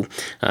somehow.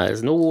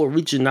 There's no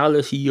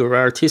originality or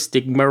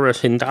artistic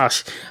merit in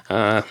that.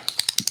 And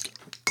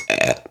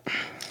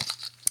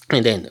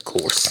then, of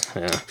course,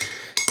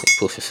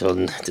 put it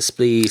on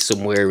display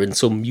somewhere in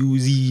some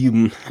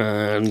museum,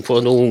 and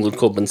no one will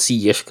come and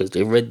see it because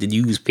they read the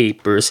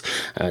newspapers.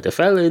 The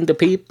fella in the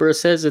paper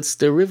says it's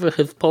the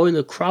derivative pile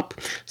of crap,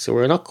 so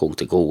we're not going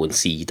to go and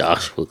see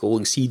that. We'll go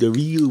and see the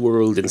real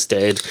world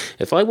instead.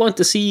 If I want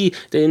to see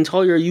the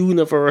entire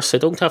universe, I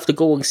don't have to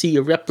go and see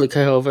a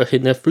replica of it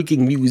in a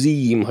freaking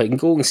museum. I can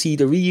go and see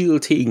the real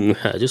thing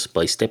just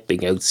by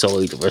stepping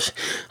outside of it.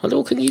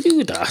 Although, can you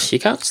do that? You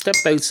can't step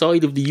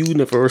outside of the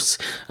universe.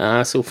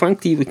 So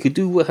frankly, we could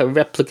do a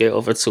replica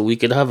of it so we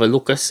could have a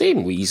look. The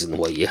same reason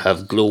why you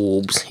have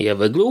globes. You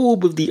have a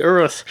globe of the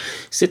earth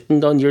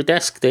sitting on your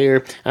desk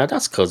there.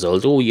 That's because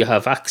although you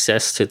have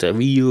access to the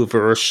real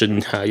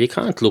version, you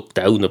can't look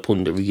down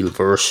upon the real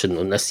version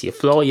unless you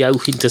fly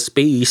out into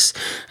space.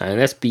 And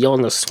let's be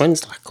honest,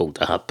 when's that going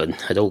to happen?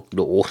 I don't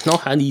know.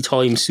 Not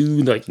anytime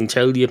soon, I can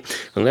tell you,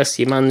 unless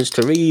you manage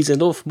to raise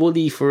enough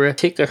money for a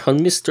ticket on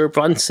Mr.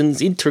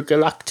 Branson's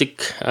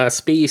intergalactic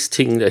space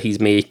thing that he's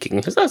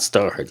making. Has that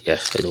started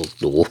yet? I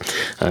don't know.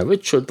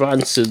 Richard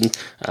Branson,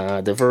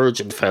 the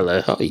Virgin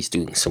fella, he's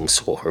doing some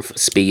sort of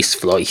space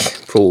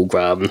flight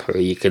program where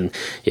you can,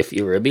 if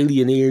you're a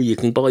millionaire, you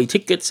can buy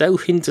tickets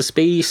out into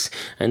space,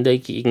 and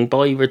you can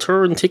buy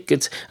return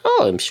tickets.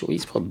 I'm sure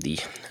he's probably,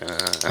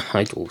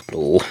 I don't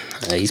know,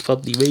 he's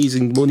probably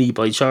raising money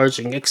by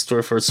charging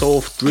extra for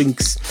soft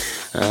drinks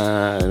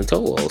and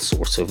all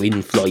sorts of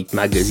in-flight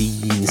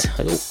magazines.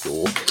 I don't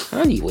know.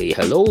 Anyway,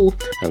 hello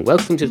and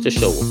welcome to the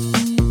show.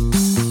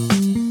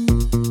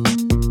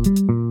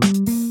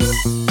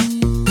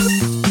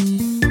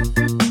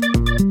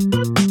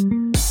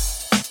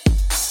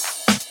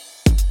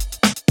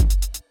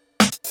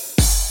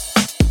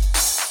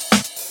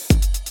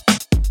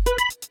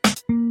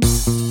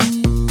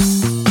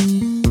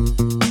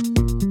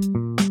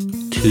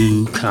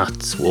 Two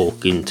cats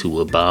walk into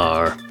a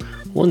bar.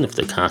 One of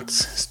the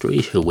cats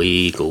straight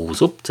away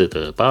goes up to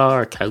the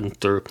bar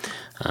counter,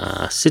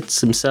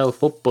 sits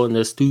himself up on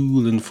a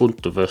stool in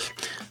front of it,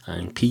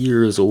 and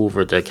peers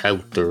over the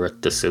counter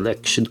at the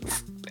selection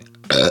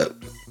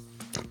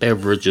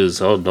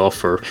beverages on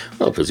offer,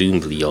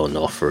 presumably on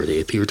offer.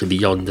 They appear to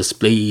be on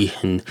display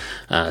in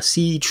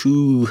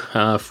see-through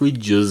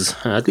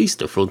fridges. At least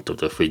the front of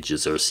the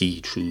fridges are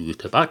see-through.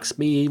 The backs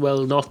may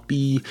well not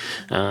be,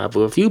 but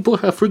if you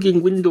put a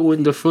frigging window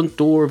in the front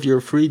door of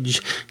your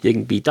fridge, you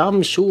can be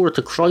damn sure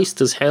to Christ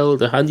as hell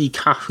that any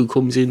cat who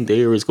comes in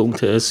there is going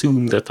to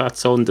assume that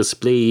that's on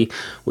display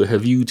with a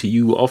view to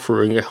you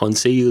offering it on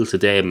sale to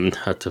them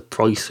at the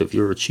price of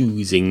your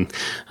choosing.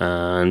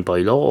 And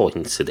by law,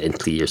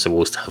 incidentally, you're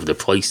supposed to have the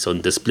price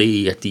on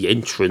display at the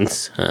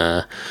entrance.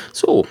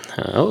 So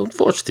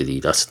unfortunately,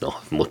 that's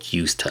not much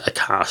use to a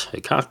cat.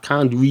 A cat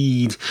can't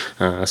read,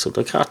 so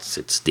the cat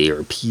sits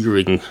there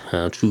peering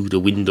through the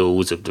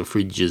windows of the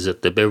fridges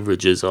at the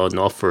beverages on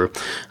offer.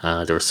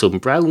 There's some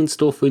brown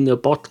stuff in a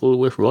bottle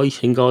with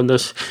writing on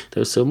it.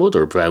 There's some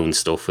other brown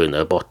stuff in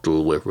a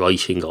bottle with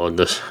writing on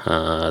it.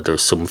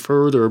 There's some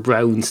further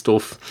brown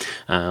stuff,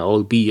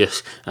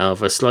 albeit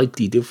of a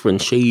slightly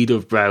different shade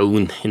of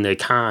brown in a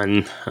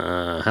can.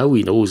 How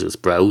he knows it's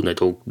brown, I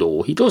don't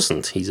know. He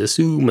doesn't. He's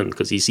assuming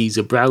because he sees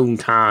a brown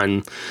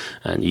can,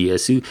 and he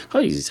assumes,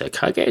 he's a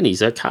cat.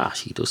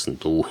 He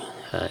doesn't know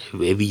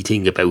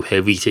everything about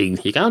everything.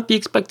 You can't be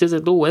expected to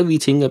know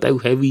everything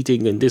about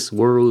everything in this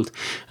world,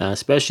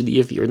 especially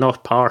if you're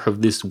not part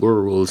of this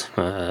world.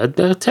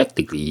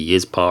 Technically, he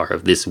is part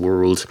of this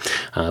world,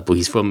 but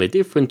he's from a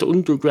different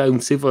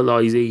underground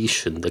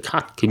civilization, the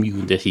cat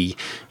community.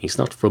 He's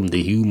not from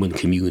the human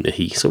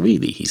community, so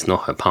really he's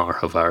not a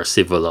part of our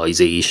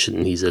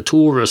civilization. He's a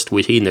tourist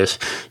within it.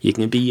 You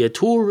can be a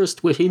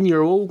tourist within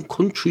your own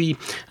country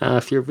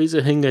if you're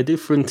visiting a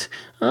different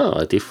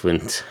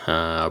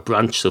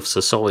branch of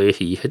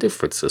society, a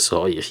different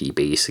society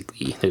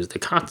basically. There's the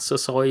cat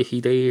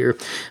society there,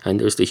 and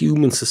there's the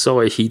human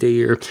society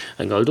there,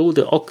 and although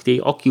they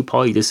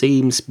occupy the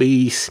same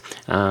space,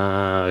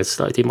 it's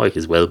like they might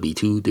as well be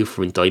two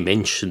different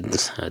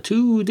dimensions,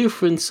 two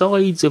different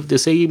sides of the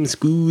same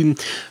spoon,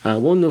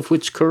 one of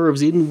which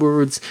curves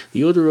inwards,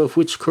 the other of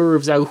which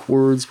curves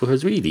outwards,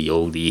 because really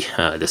only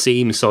the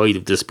same side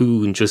of the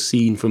spoon just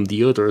seen from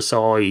the other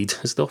side.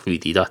 It's not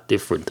really that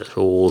different at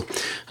all.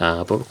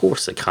 But of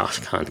course a cat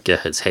can't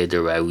get its head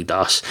around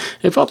that.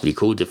 It probably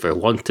could if it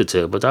wanted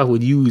to, but that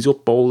would use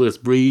up all its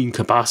brain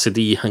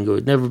capacity, and it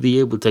would never be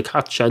able to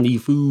catch any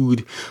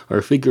food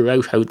or figure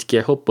out how to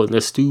get up on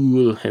a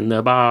stool in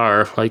the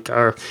bar like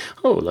our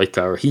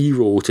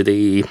hero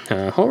today.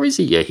 Or is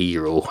he a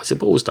hero? I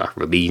suppose that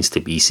remains to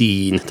be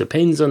seen.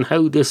 Depends on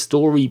how this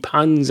story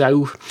pans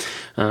out.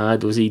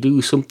 Does he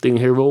do something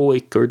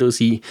heroic, or does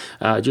he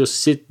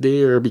just sit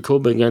there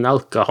becoming an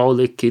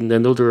alcoholic in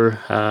another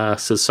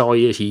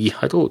society?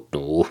 I don't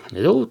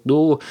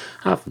know.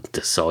 haven't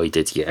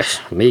decided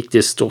yet. I make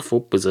this stuff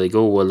up as I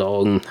go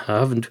along. I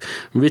haven't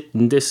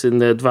written this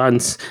in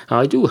advance.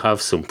 I do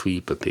have some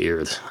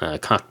pre-prepared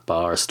cat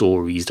bar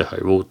stories that I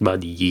wrote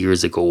many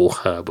years ago,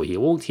 but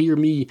you won't hear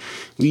me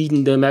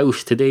reading them out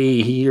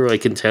today here, I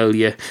can tell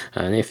you.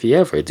 And if you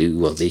ever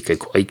do, I'll make it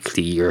quite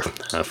clear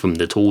from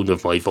the tone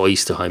of my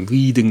voice that I'm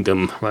reading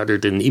them rather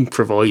than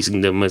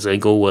improvising them as I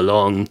go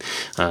along,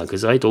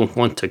 because I don't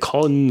want to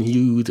con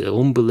you, the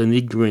humble and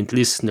ignorant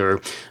listener,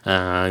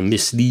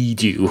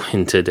 mislead you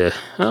into the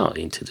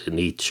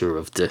nature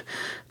of the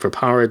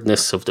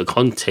preparedness of the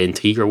content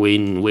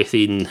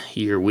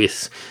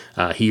herewith.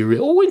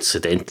 Oh,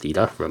 incidentally,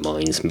 that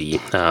reminds me,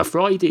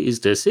 Friday is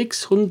the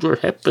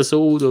 600th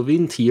episode of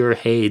Into Your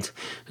Head.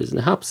 It's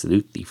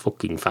absolutely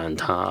fucking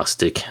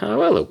fantastic.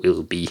 Well, it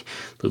will be.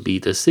 It'll be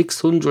the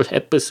 600th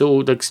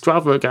episode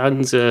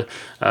extravaganza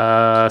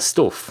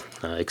stuff.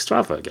 An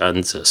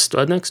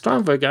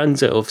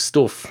extravaganza of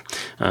stuff.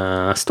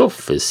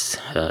 Stuff is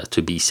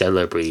to be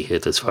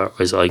celebrated as far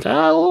as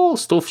all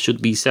stuff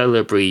should be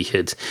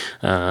celebrated,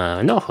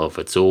 not of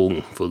its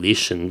own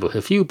volition, but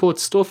if you put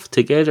stuff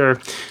together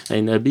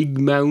in a big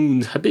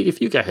mound,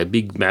 if you get a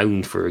big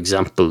mound, for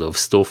example, of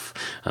stuff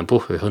and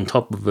put it on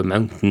top of a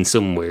mountain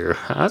somewhere,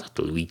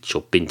 that'll reach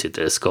up into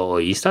the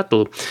skies.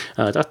 That'll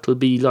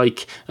be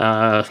like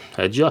a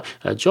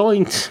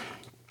giant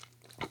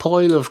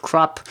pile of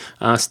crap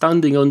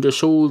standing on the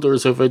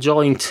shoulders of a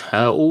giant,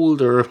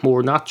 older,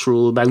 more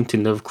natural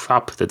mountain of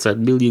crap that's had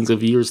millions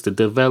of years to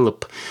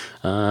develop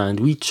and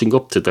reaching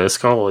up to the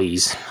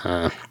skies.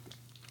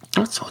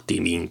 That's what they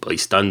mean by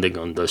standing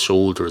on the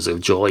shoulders of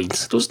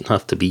giants. It doesn't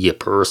have to be a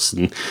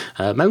person.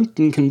 A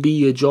mountain can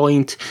be a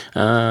giant,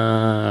 or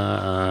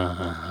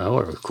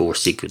of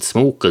course you could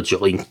smoke a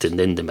joint and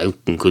then the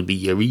mountain could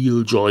be a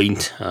real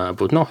giant,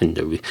 but not in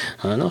the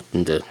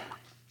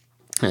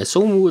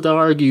some would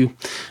argue,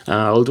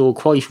 although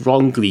quite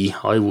wrongly,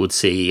 I would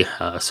say,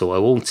 so I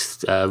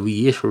won't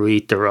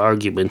reiterate their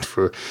argument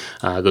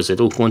because I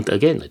don't want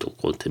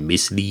to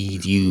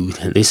mislead you,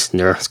 the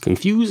listener. It's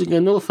confusing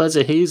enough as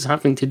it is,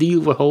 having to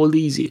deal with all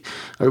these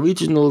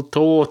original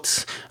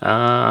thoughts,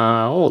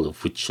 all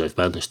of which I've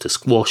managed to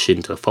squash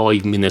into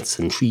 5 minutes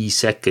and 3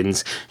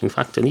 seconds. In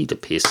fact, I need to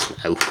piss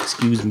now.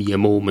 Excuse me a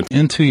moment.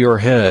 Into Your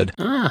Head.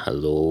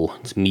 Hello,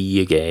 it's me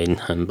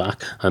again. I'm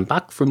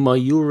back from my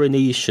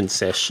urination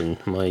session.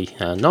 My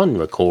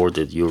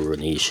non-recorded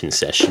urination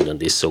session on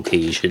this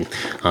occasion.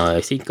 I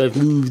think I've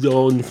moved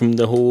on from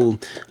the whole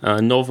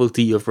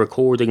novelty of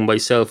recording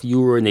myself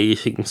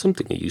urinating,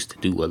 something I used to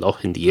do a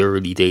lot in the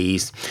early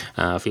days.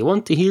 If you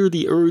want to hear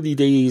the early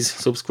days,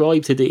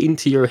 subscribe to the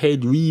Into Your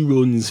Head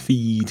reruns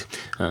feed.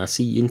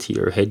 See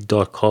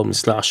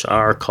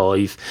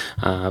intoyourhead.com/archive.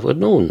 But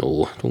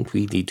no, don't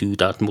really do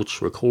that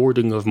much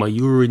recording of my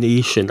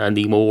urination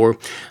anymore.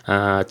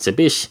 It's a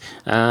bit,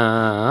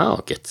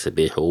 it gets a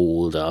bit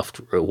old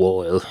after a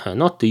while.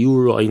 Not the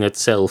urine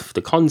itself,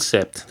 the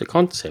concept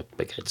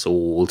gets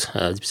old,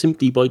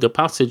 simply by the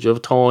passage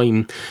of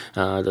time.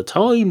 The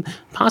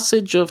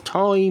passage of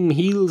time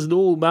heals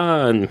no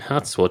man.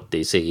 That's what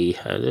they say.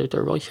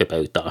 They're right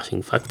about that.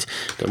 In fact,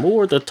 the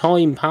more the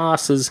time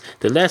passes,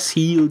 the less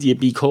healed you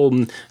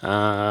become.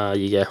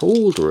 You get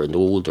older and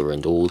older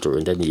and older,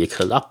 and then you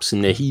collapse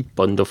in a heap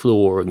on the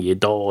floor and you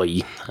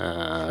die.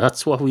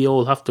 That's what we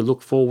all have to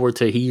look forward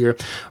to here.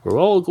 We're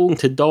all going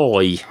to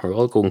die. We're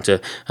all going to.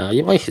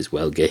 You might as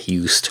well get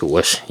used to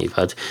it.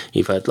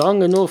 You've had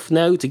long enough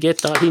now to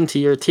get that into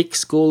your thick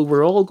skull.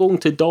 We're all going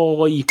to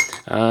die.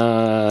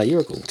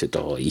 You're going to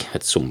die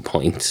at some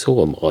point.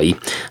 So am I.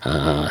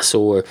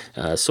 So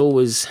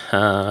is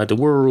the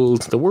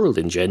world. The world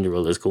in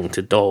general is going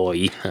to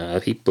die.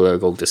 People are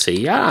going to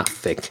say,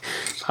 "Fick,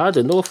 I've had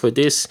enough of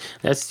this.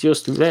 Let's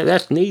just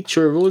let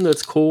nature run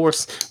its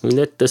course. We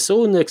let the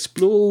sun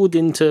explode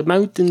into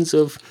mountains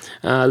of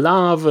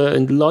lava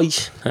and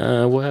light.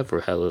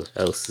 Whatever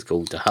else is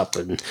going to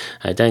happen,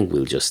 and then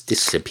we'll just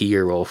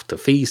disappear off the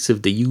face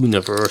of the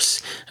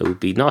universe. There will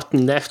be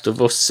nothing left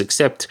of us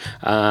except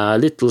a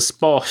little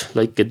spot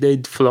like a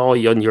dead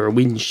fly on your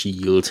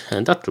windshield,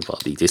 and that'll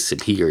probably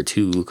disappear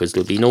too, because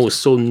there'll be no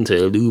sun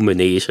to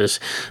illuminate it.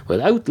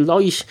 Without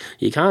light,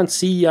 you can't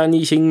see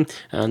anything,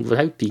 and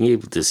without being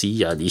able to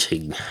see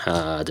anything,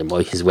 there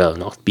might as well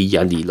not be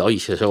any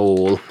light at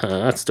all.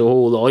 That's the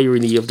whole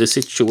irony of the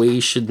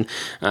situation.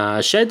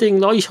 Shedding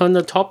light on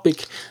a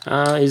topic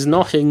is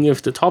nothing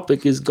if the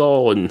topic is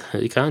gone.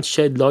 You can't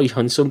shed light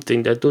on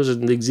something that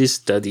doesn't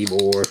exist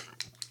anymore.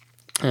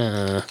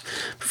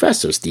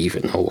 Professor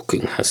Stephen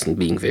Hawking hasn't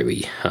been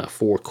very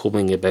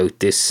forthcoming about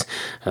this.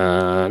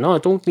 No, I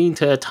don't mean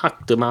to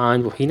attack the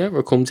man, but he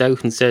never comes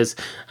out and says,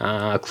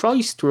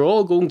 Christ, we're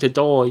all going to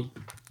die.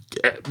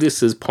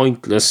 This is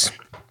pointless.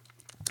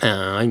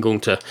 I'm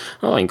going to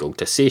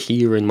sit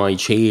here in my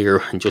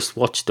chair and just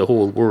watch the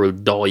whole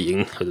world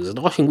dying. There's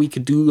nothing we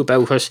can do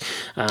about it.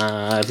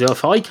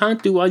 If I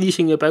can't do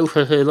anything about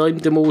it, I'm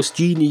the most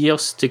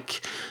geniustic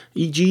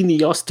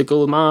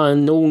eugeniastical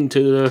man known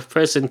to the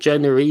present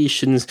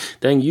generations,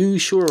 then you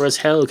sure as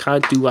hell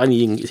can't do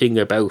anything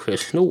about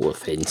it. No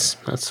offence.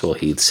 That's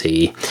what he'd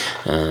say.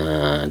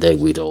 Then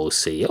we'd all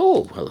say,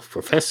 oh, well, if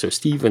Professor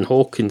Stephen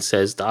Hawking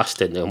says that,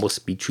 then it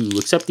must be true.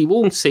 Except he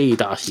won't say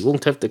that. He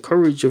won't have the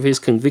courage of his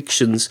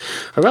convictions,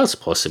 or else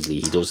possibly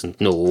he doesn't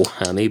know.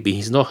 Maybe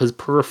he's not as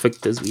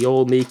perfect as we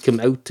all make him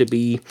out to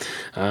be.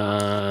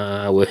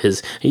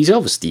 He's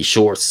obviously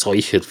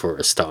short-sighted for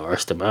a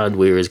start. The man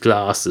wears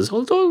glasses.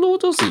 Although,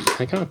 does he?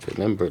 I can't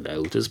remember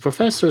now. Does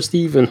Professor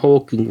Stephen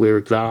Hawking wear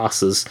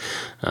glasses?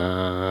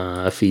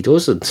 If he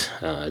doesn't,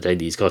 then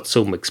he's got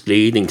some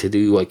explaining to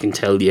do, I can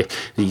tell you.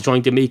 He's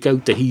trying to make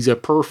out that he's a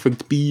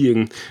perfect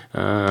being.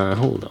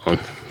 Hold on.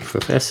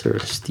 Professor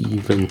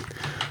Stephen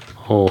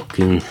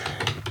Hawking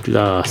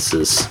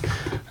glasses.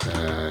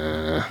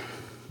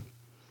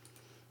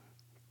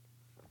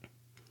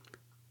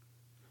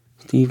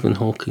 Stephen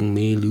Hawking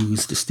may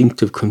lose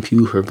distinctive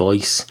computer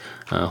voice.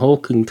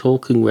 Hawking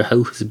talking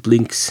without his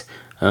blinks.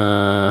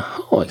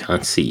 I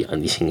can't see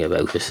anything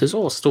about it. There's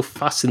all stuff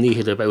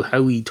fascinated about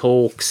how he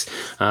talks,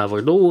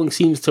 but no one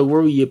seems to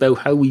worry about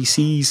how he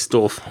sees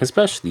stuff,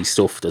 especially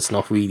stuff that's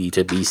not really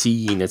to be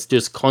seen. It's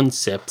just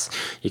concepts.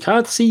 You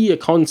can't see a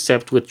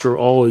concept with your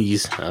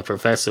eyes,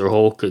 Professor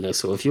Hawking.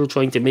 So if you're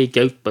trying to make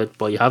out but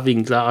by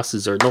having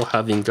glasses or not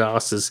having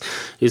glasses,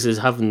 this is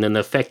having an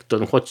effect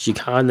on what you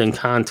can and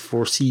can't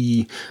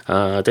foresee,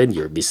 then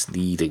you're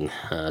misleading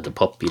the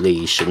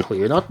population. Well,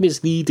 you're not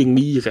misleading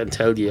me, I can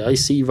tell you. I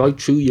see right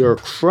through your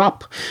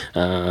crap.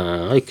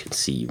 I can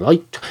see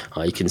right.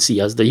 I can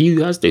see as the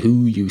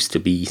Who used to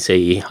be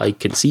say. I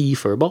can see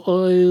for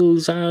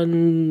miles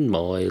and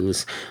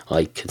miles.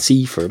 I can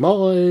see for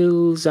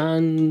miles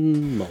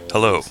and miles.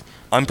 Hello,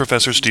 I'm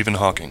Professor Stephen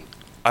Hawking.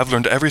 I've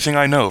learned everything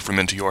I know from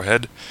Into Your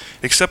Head,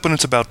 except when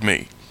it's about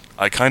me.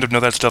 I kind of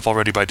know that stuff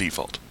already by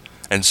default.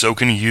 And so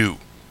can you.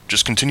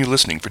 Just continue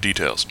listening for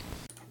details.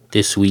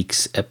 This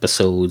week's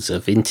episodes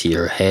of Into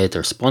Your Head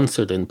are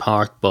sponsored in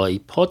part by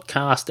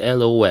Podcast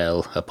LOL,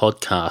 a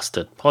podcast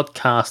at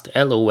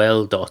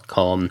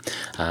podcastlol.com.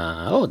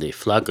 They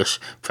flag it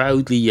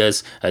proudly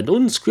as an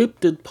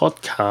unscripted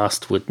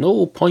podcast with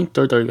no point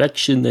or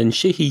direction and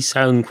shitty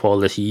sound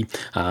quality,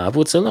 but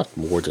it's a lot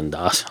more than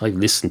that. I've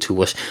listened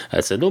to it.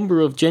 It's a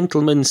number of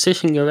gentlemen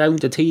sitting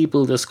around a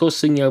table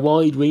discussing a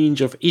wide range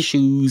of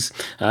issues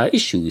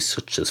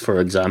such as, for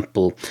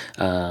example,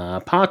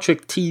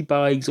 Patrick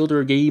teabags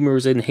other gamers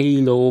in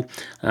Halo.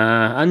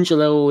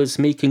 Angelo is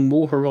making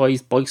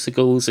motorized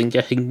bicycles and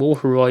getting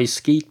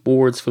motorized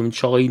skateboards from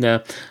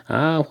China.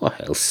 What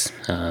else?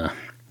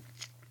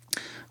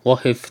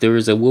 What if there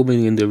is a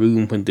woman in the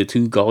room when the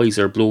two guys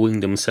are blowing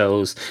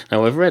themselves?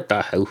 Now, I've read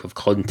that out of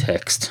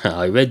context.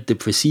 I read the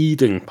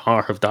preceding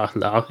part of that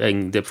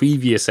in the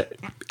previous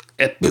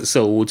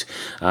episode,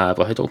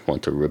 but I don't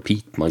want to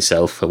repeat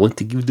myself. I want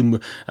to give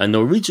them an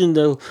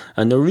original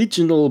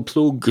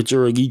plug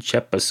during each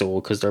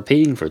episode, because they're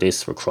paying for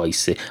this, for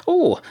Christ's sake.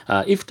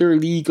 If they're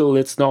legal,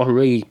 it's not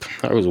rape.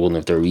 That was one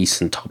of their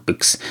recent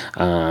topics.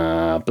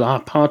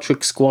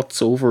 Patrick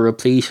squats over a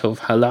plate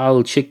of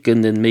halal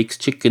chicken and makes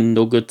chicken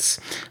nuggets.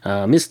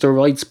 Mr.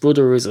 Wright's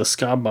brother is a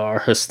scam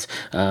artist.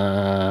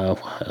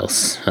 What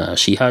else?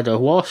 She had a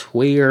what?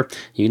 Where?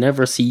 You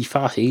never see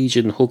fat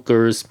Asian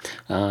hookers.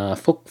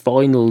 Fuck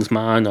finals,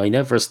 man. I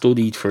never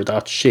studied for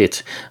that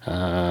shit.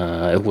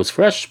 It was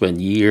freshman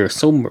year.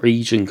 Some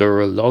Asian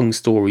girl. Long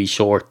story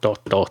short. ...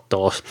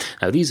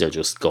 Now, these are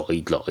just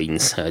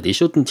guidelines. They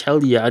shouldn't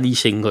tell you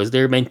anything because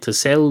they're meant to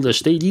sell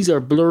these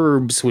are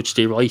blurbs which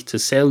they write to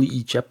sell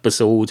each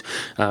episode.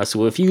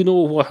 So if you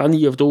know what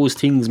any of those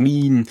things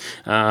mean,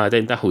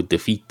 then that would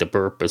defeat the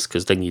purpose,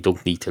 because then you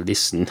don't need to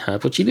listen.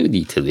 But you do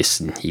need to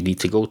listen. You need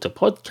to go to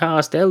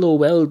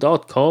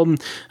podcastlol.com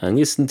and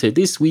listen to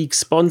this week's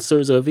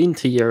sponsors of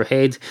Into Your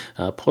Head,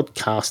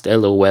 Podcast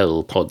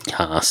LOL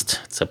podcast.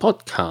 It's a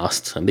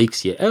podcast that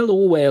makes you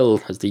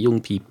LOL, as the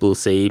young people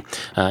say.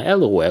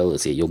 LOL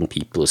is a young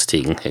people's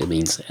thing. It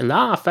means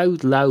laugh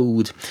out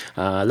loud.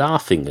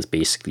 Laughing is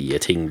basically a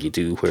thing you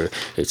do where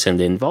it's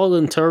an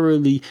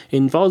involuntary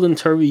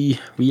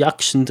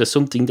reaction to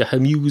something that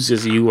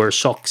amuses you or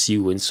shocks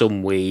you in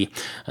some way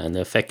and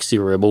affects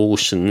your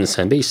emotions,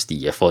 and basically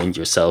you find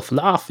yourself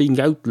laughing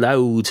out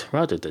loud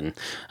rather than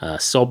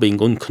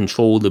sobbing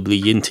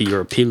uncontrollably into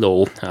your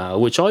pillow,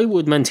 which I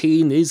would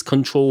maintain is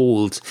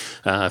controlled.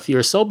 If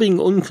you're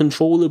sobbing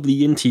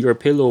uncontrollably into your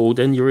pillow,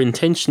 then you're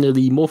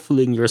intentionally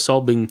muffling your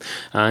sobbing,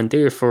 and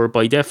therefore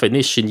by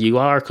definition you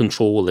are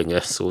controlling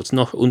it, so it's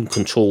not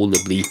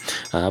uncontrollably,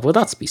 but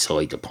that's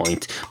beside the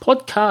point.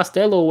 Podcast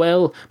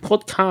LOL,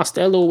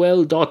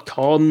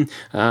 podcastlol.com.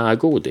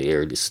 Go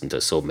there, listen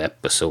to some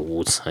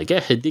episodes. I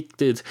get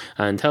addicted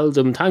and tell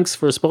them thanks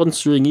for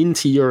sponsoring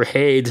Into Your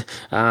Head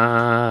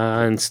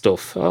and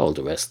stuff, all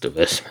the rest of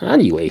it.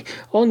 Anyway,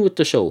 on with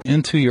the show.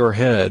 Into Your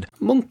Head.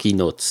 Monkey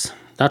nuts.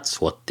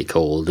 That's what they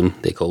called them.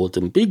 They called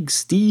them big,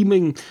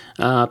 steaming,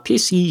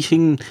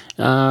 piss-eating,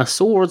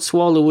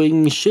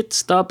 sword-swallowing,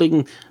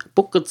 shit-stabbing,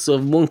 buckets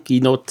of monkey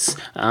nuts.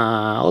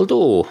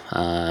 Although,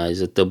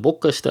 is it the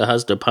bucket that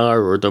has the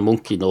power or the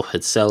monkey nut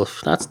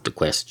itself? That's the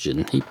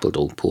question. People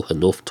don't put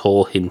enough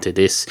thought into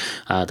this.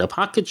 The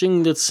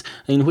packaging that's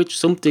in which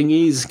something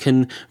is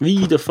can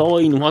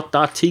redefine what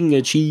that thing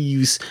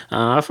achieves.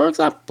 For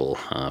example,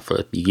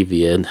 for me give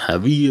you a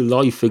real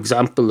life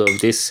example of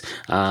this,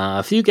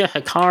 if you get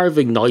a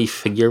carving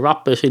knife and you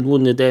wrap it in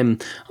one of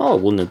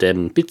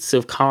them bits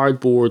of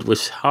cardboard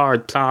with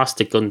hard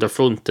plastic on the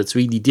front that's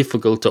really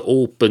difficult to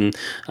open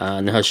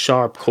and has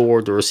sharp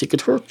corners, you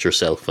could hurt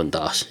yourself on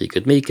that. You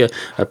could make a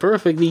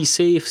perfectly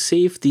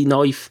safety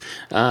knife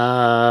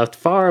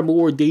far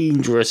more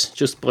dangerous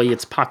just by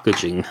its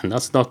packaging, and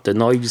that's not the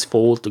knife's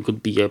fault. It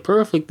could be a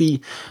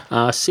perfectly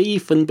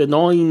safe and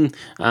benign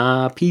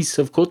piece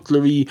of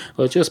cutlery,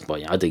 but just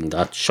by adding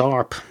that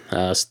sharp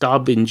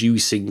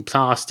stab-inducing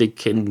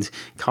plastic and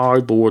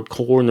cardboard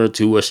corner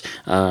to it,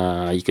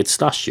 you could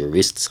slash your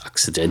wrists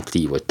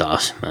accidentally with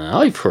that.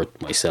 I've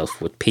hurt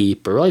myself with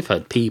paper. I've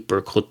had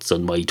paper cuts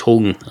on my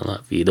tongue,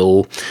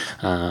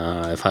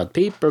 I've had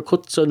paper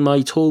cuts on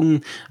my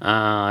tongue.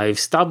 I've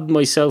stabbed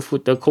myself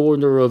with the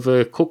corner of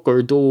a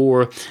cooker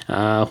door.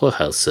 What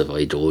else have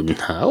I done?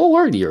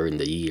 Earlier in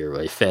the year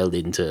I fell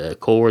into a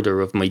corner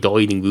of my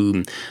dining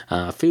room,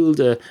 filled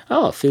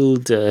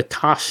a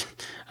cat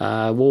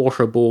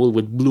water bowl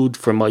with blood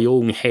from my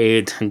own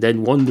head, and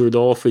then wandered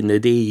off in a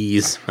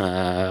daze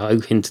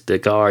out into the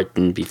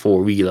garden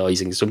before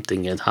realising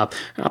something had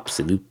happened.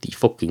 Absolutely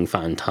fucking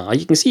fantastic.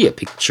 You can see a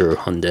picture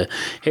on the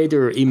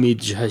header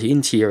image at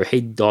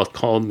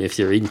intoyourhead.com if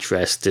you're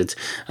interested.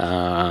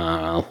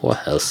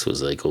 What else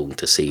was I going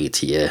to say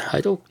to you? I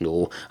don't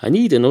know. I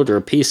need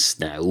another piss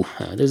now.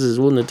 This is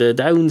one of the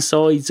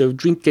downsides of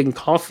drinking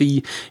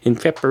coffee in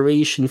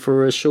preparation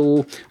for a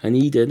show. I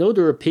need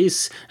another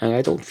piss, and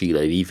I don't feel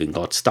I've even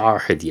got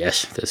started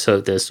yet.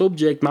 The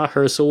subject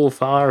matter so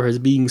far has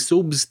been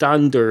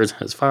substandard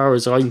as far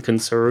as I'm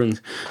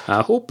concerned.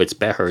 I hope it's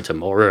better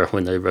tomorrow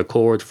when I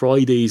record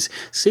Friday's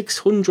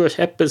 600th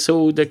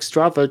episode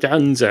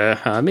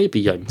extravaganza.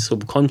 Maybe I'm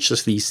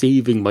subconsciously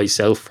saving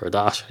myself for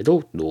that. I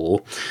don't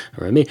know.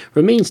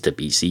 Remains to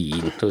be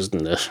seen,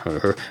 doesn't it?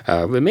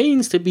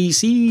 Remains to be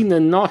seen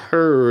and not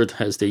heard,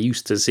 as they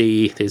used to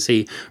say. They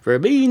say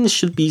remains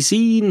should be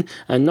seen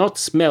and not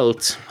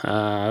smelt.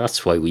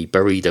 That's why we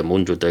bury them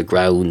under the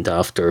ground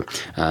after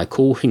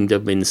coating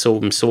them in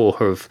some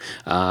sort of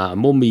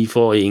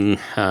mummifying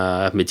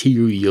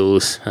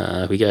materials.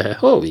 We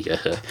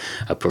get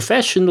a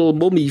professional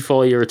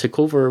mummifier to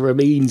cover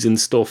remains and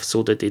stuff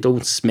so that they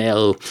don't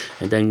smell,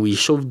 and then we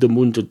shove them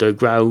under the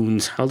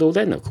ground. Although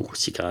then of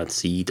course you can't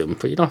see them,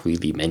 but you're not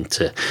really meant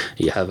to.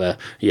 You have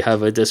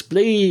a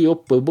display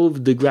up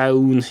above the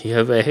ground. You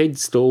have a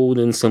headstone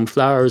and some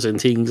flowers and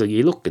things, and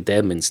you look at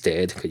them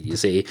instead. Because you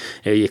say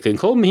you can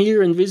come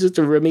here and visit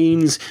the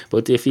remains,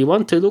 but if you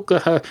want to look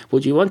at her,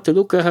 would you want to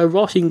look at her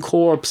rotting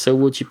corpse, or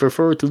would you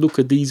prefer to look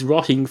at these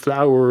rotting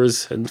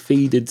flowers and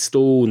faded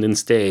stone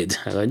instead?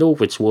 And I know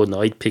which one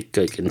I'd pick,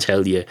 I can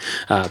tell you,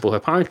 but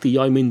apparently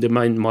I'm in the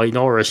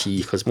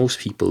minority, because most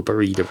people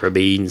bury the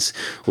remains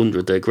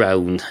under the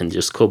ground and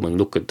just come and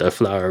look at the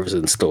flowers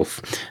and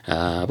stuff.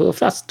 But if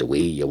that's the way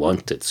you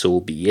want it, so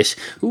be it.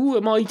 Who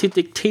am I to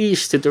dictate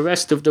to the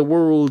rest of the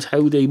world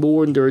how they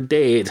mourn their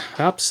dead?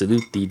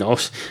 Absolutely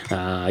not.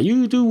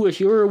 You do it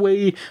your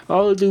way,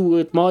 I'll do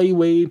it my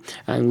way,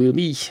 and we'll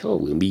meet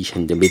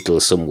in the middle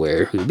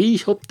somewhere. We'll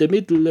meet up the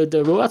middle of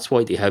the road. That's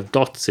why they have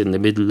dots in the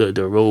middle of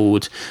the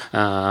road,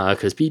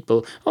 because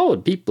people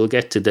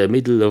get to the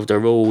middle of the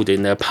road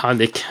in a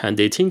panic, and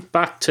they think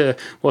back to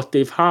what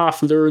they've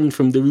half learned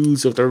from the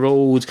rules of the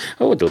road.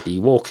 They'll be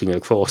walking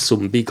across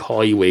some big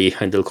highway,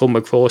 and they'll come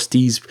across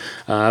these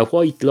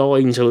white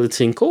lines, and they'll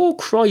think, oh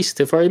Christ,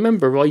 if I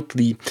remember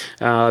rightly,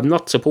 I'm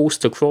not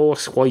supposed to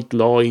cross white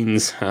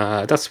lines.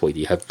 That's why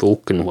they have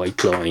broken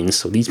white lines.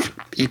 So these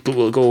people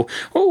will go,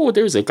 oh,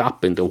 there's a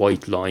gap in the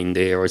white line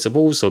there. I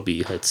suppose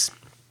it's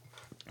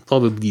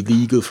probably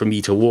legal for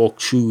me to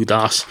walk through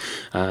that.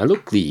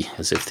 Luckily,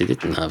 as if they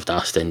didn't have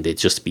that, then they'd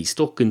just be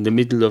stuck in the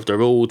middle of the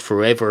road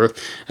forever,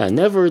 and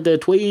never the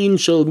twain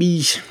shall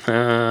meet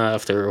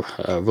after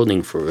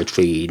running for a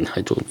train.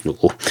 I don't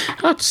know.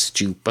 That's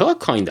stupid. What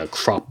kind of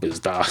crop is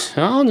that?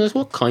 Honest,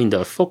 what kind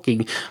of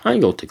fucking... I'm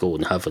going to go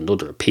and have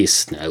another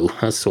piss now.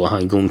 That's what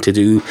I'm going to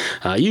do.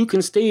 You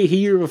can stay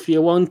here if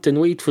you want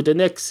and wait for the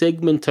next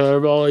segment to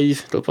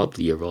arrive. It'll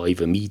probably arrive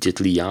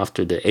immediately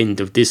after the end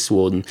of this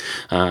one.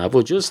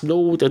 But just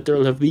know that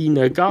there'll have been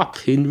a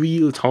gap in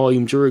real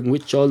time during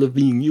which I'll have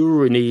been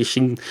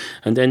urinating,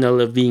 and then I'll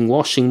have been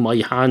washing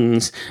my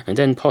hands, and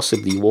then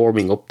possibly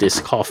warming up this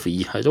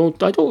coffee. I don't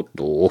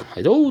know.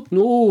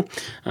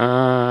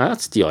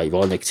 That's the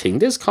ironic thing.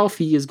 This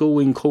coffee is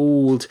going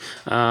cold,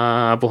 but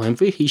I'm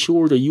pretty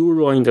sure the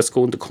urine that's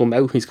going to come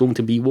out is going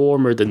to be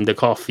warmer than the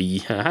coffee.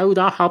 How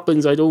that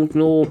happens, I don't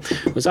know.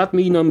 Does that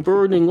mean I'm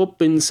burning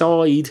up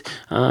inside?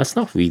 It's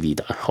not really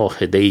that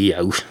hot a day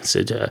out. It's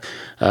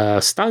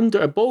a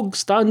standard bog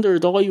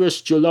standard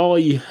Irish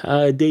July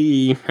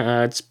day.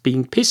 It's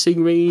been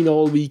pissing rain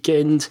all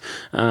weekend.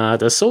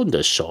 The sun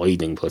is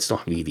shining, but it's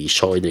not really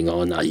shining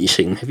on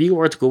anything. If you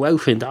were to go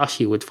out in that,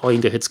 you would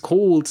find that it's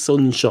cold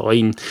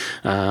sunshine.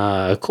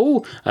 A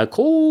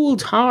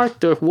cold heart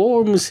that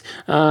warms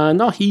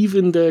not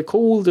even the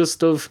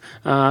coldest of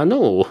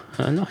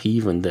not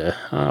even the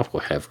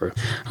whatever.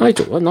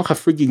 I'm not a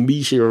frigging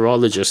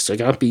meteorologist. I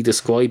can't be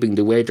describing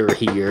the weather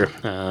here.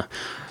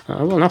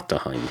 Well, not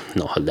that I'm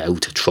not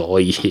allowed to try.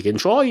 You can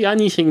try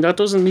anything. That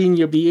doesn't mean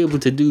you'll be able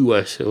to do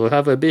it. So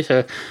have a bit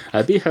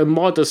of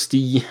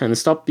modesty and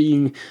stop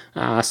being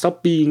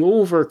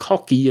over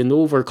cocky and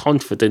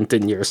overconfident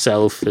in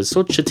yourself. There's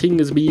such a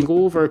thing as being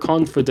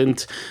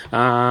overconfident.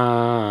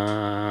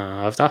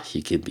 Of that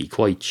you can be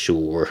quite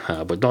sure,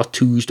 but not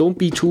too. Don't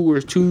be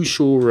too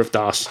sure of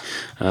that.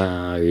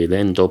 You'll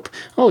end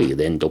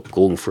up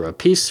going for a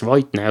piss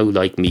right now,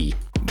 like me.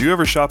 Do you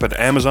ever shop at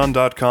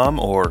Amazon.com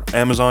or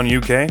Amazon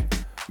UK?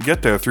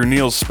 Get there through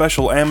Neil's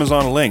special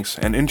Amazon links,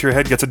 and Into Your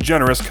Head gets a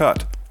generous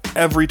cut.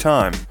 Every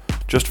time.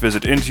 Just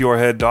visit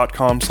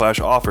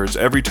intoyourhead.com/offers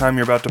every time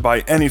you're about to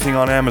buy anything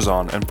on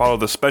Amazon, and follow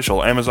the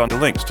special Amazon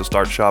links to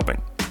start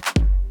shopping.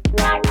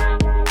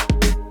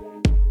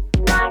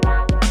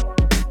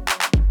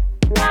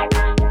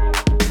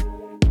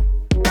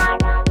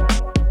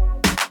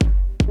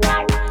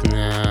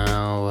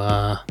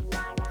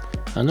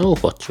 I know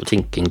what you're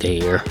thinking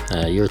there.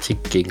 You're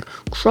thinking,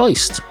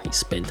 Christ, he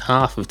spent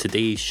half of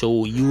today's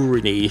show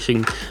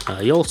urinating.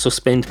 He also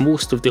spent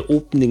most of the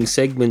opening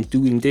segment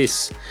doing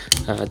this,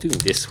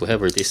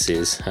 whatever this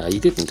is. He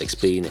didn't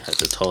explain it at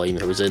the time.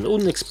 There was an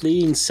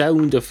unexplained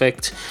sound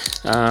effect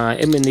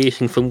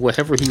emanating from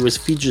whatever he was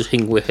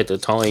fidgeting with at the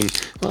time.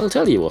 Well, I'll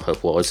tell you what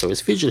it was. I was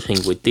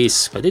fidgeting with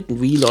this. I didn't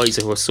realise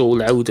it was so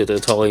loud at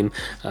the time,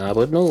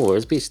 but no, I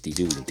was basically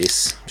doing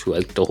this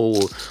throughout the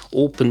whole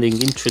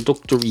opening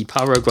introductory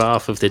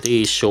paragraph of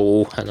today's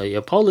show, and I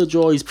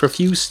apologise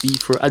profusely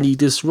for any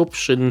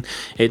disruption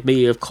it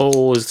may have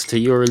caused to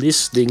your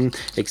listening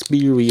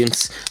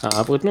experience,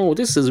 but no,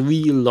 this is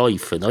real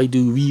life and I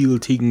do real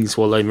things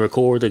while I'm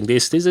recording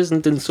this. This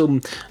isn't in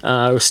some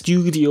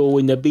studio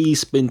in a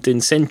basement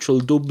in central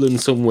Dublin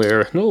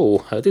somewhere.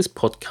 No, this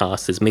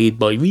podcast is made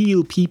by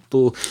real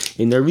people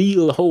in a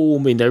real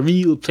home, in a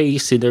real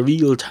place, in a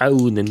real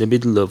town in the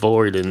middle of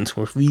Ireland,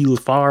 with real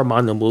farm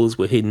animals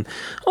within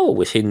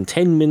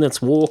 10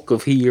 minutes walk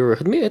of here.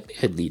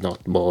 Admittedly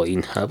not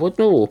mine, but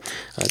no,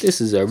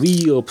 this is a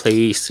real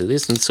place. It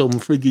isn't some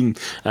frigging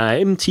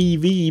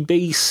MTV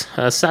base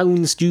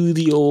sound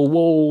studio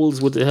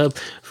walls with a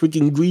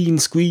frigging green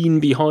screen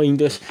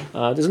behind it.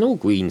 There's no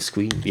green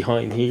screen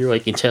behind here, I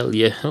can tell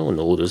you. Oh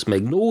no, there's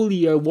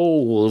magnolia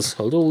walls,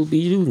 although we'll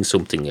be doing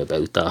something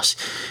about that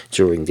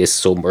during this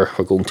summer.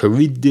 We're going to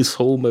rid this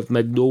home of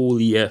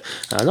magnolia.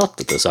 Not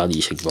that there's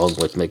anything wrong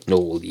with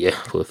magnolia,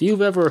 but if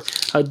you've ever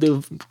had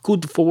the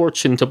good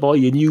fortune to buy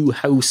a new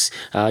house,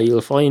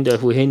 you'll find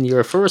that within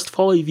your first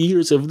 5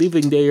 years of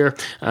living there,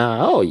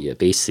 you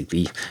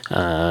basically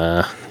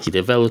you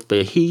develop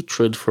a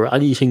hatred for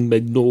anything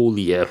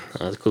magnolia.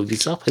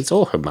 It's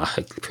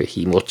automatic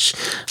pretty much.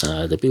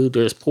 The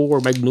builders pour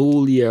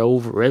magnolia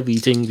over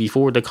everything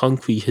before the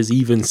concrete has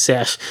even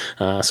set,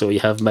 so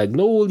you have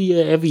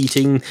magnolia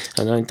everything,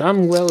 and I'm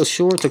damn well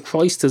sure to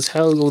Christ as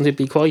hell going to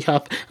be quite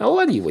happy.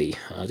 Anyway,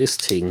 this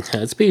thing,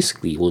 it's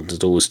basically one of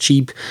those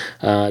cheap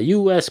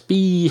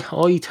USB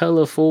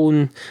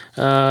iTelephone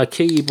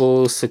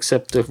cables,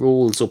 except it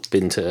rolls up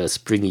into a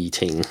springy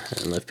thing,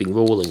 and I've been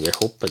rolling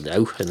it up and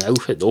out and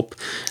out and up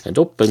and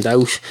up and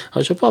out.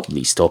 I should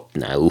probably stop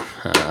now,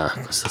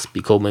 because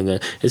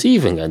it's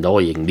even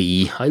annoying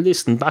me. I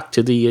listened back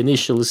to the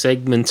initial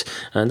segment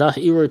and that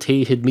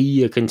irritated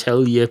me, I can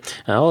tell you.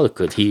 All I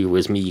could hear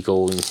was me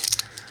going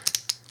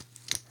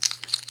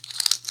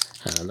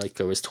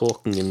like I was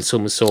talking in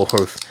some sort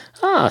of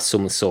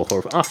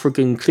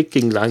African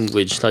clicking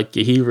language like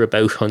you hear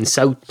about on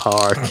South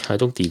Park. I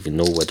don't even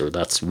know whether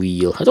that's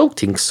real. I don't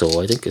think so.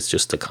 I think it's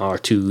just a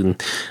cartoon.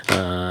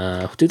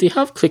 Do they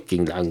have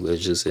clicking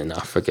languages in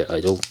Africa?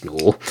 I don't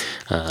know.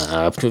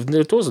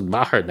 It doesn't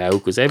matter now,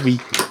 because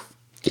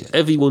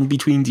everyone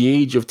between the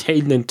age of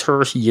 10 and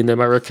 30 in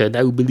America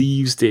now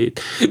believes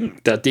that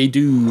they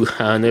do,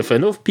 and if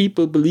enough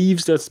people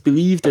believe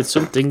that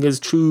something is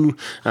true,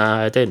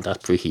 then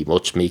that pretty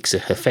much makes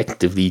it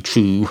effectively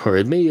true, or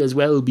it may as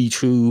well be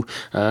true.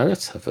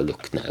 Let's have a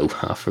look now.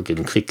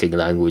 African clicking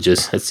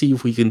languages. Let's see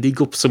if we can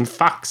dig up some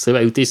facts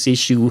about this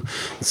issue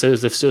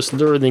instead of just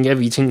learning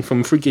everything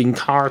from freaking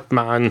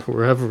Cartman,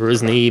 wherever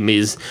his name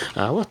is.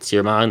 What's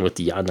your man with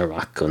the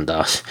anorak on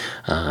that?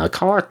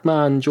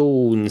 Cartman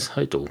Jones.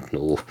 I don't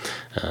know.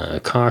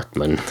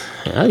 Cartman.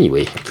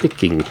 Anyway,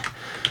 clicking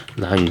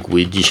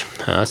language.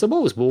 I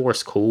suppose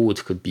Morse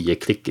code could be a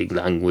clicking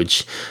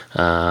language.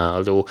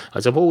 Although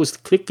I suppose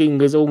clicking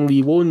is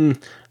only one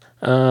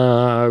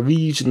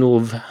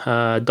regional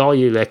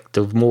dialect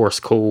of Morse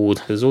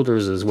code. There's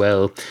others as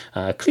well.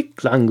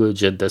 Click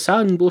language and the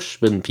San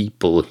Bushman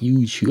people.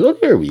 YouTube. Oh,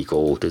 there we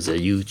go. There's a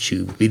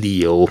YouTube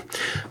video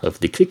of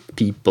the Click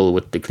people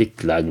with the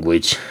Click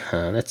language.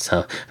 Let's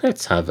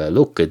have a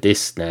look at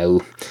this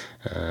now.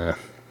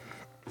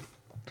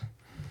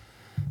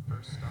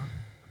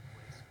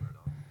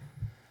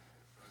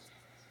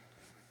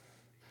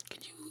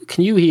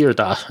 Can you hear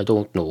that? I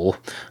don't know.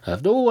 I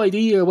have no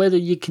idea whether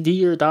you can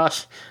hear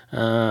that.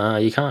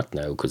 You can't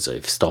now because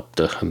I've stopped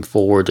it. I'm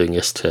forwarding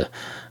it to...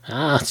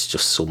 it's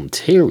just some...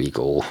 Here we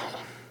go.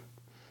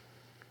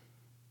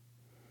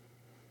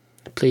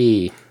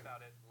 Play.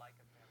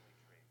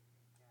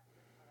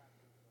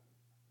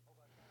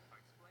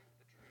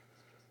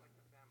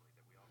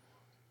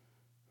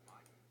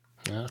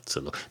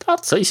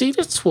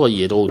 That's why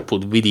you don't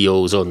put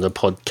videos on the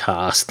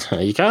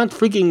podcast. You can't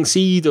frigging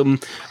see them,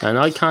 and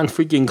I can't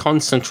frigging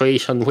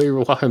concentrate on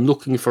what I'm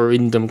looking for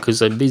in them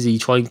because I'm busy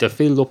trying to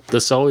fill up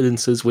the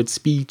silences with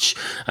speech,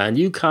 and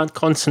you can't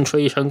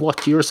concentrate on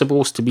what you're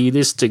supposed to be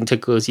listening to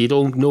because you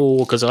don't know,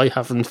 because I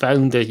haven't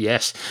found it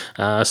yet.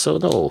 So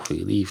no, we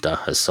leave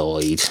that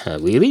aside.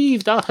 We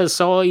leave that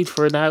aside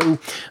for now,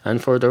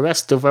 and for the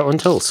rest of it,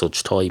 until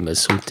such time as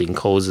something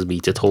causes me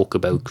to talk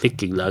about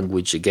clicking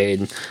language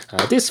again.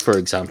 This, for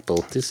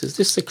example, is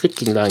this a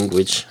clicking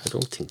language? I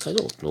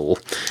don't know.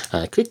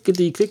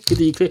 Clickety, click.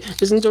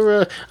 Isn't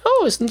there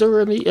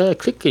a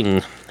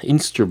clicking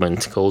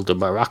instrument called the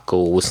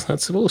maracas? I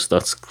suppose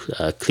that's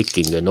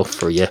clicking enough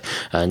for you.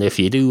 And if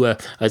you do,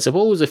 I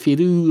suppose if you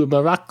do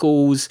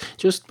maracas,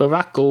 just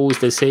maracas,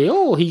 they say,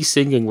 oh, he's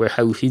singing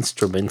without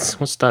instruments.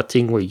 What's that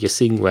thing where you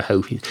sing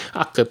without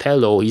a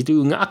cappella? He's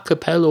doing a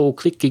cappella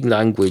clicking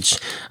language.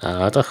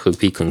 That could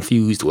be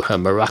confused with a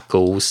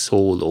maracas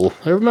solo.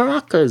 Or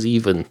maracas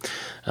even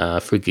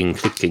frigging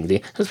clicking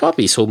thing. There's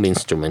probably some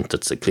instrument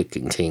that's a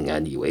clicking thing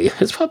anyway.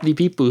 There's probably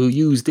people who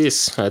use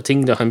this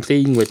thing that I'm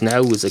playing with now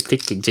as a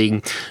clicking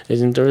thing.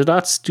 Isn't there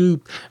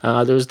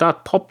there's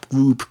that pop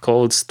group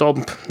called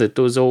Stomp that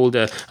does all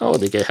the,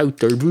 they get out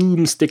their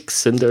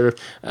broomsticks and their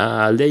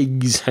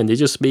legs and they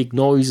just make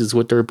noises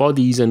with their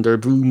bodies and their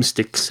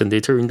broomsticks and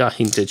they turn that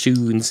into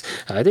tunes.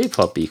 They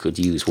probably could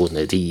use one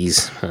of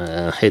these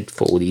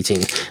headphone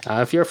thing.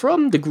 If you're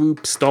from the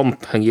group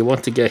Stomp and you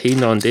want to get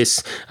in on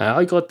this,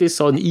 I got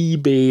this on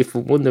eBay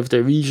from one of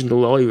the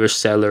regional Irish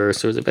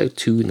sellers. It was about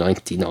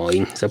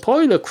 $2.99. It's a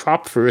pile of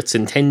crap for its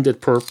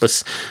intended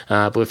purpose,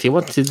 but if you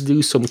wanted to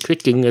do some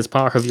clicking as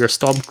part of your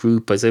Stomp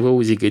group, I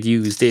suppose you could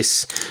use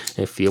this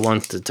if you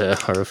wanted to,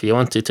 or if you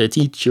wanted to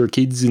teach your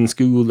kids in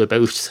school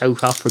about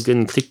South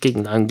African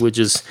clicking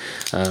languages.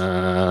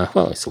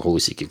 I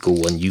suppose you could go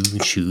on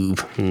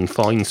YouTube and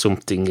find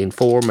something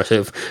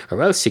informative,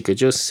 or else you could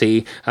just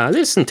say,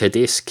 listen to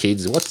this,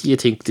 kids, what do you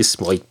think this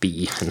might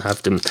be? And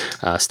have them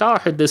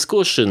start a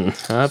discussion,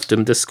 have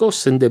them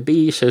discuss and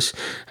debate it,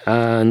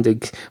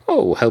 and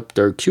help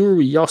their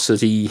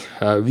curiosity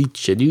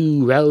reach a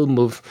new realm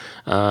of,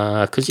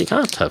 because you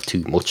can't have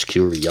too much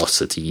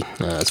curiosity,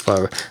 as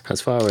far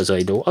as I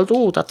know,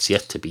 although that's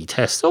yet to be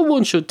tested.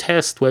 Someone should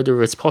test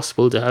whether it's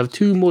possible to have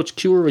too much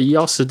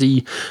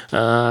curiosity,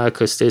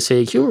 because they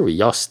say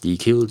curiosity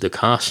killed the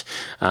cat,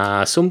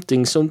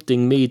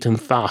 something made him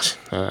fat,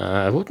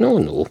 but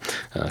no,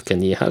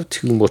 can you have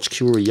too much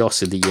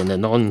curiosity in a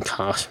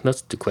non-cat?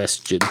 That's the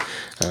question.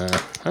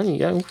 I've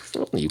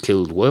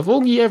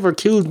only ever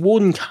killed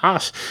one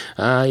cat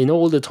in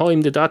all the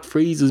time that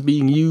phrase is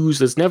being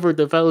used. It's never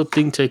developed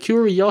into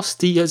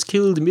curiosity has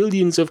killed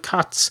millions of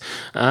cats.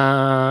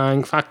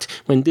 In fact,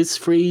 when this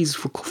phrase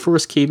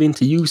first came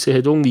into use, it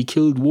had only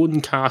killed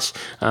one cat.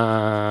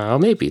 Or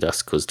maybe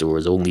that's because there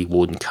was only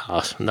one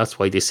cat, and that's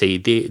why they say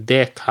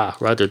their cat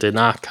rather than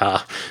a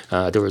cat.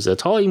 There was a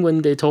time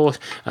when they thought,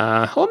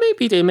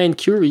 maybe they meant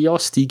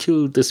curiosity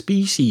killed the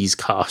species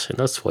cat, and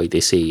that's why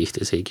they say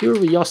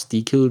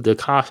curiosity killed the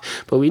cat.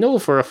 But we know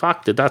for a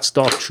fact that that's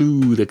not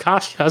true. The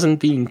cat hasn't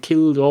been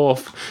killed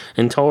off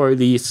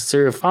entirely. It's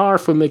far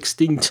from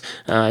extinct.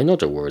 In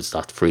other words,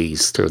 that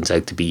phrase turns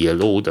out to be a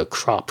load of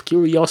crap.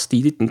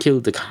 Curiosity didn't kill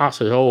the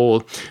cat at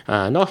all.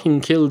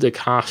 Nothing killed the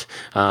cat.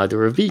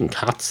 There have been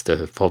cats that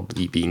have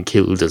probably been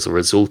killed as a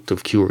result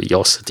of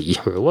curiosity.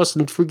 Or it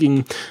wasn't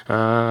frigging,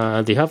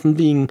 they haven't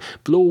been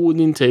blown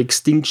into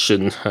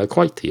extinction.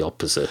 Quite the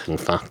opposite. In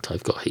fact,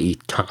 I've got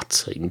 8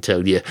 cats, I can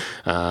tell you.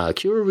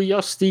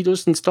 Curiosity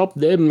doesn't stop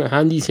them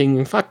anything.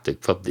 In fact, they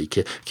probably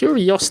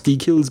curiosity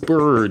kills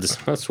birds.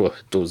 That's what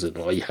it does in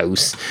my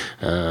house.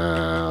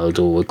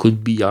 Although it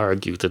could be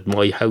argued that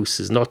my house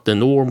is not the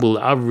normal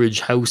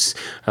average house.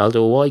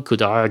 Although I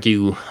could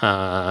argue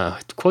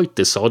quite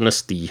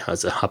dishonestly,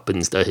 as it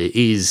happens, that it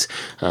is.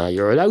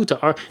 You're allowed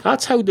to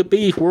that's how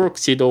debate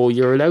works,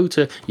 You're allowed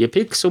to, you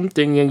pick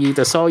something and you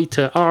decide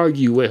to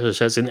argue with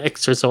it as an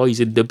exercise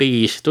in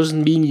debate.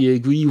 Doesn't mean you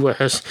agree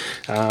with it,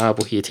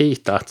 but you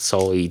take that that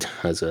side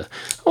as a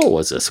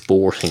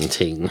sporting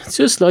thing. It's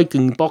just like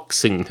in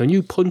boxing. When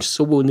you punch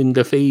someone in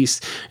the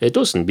face, it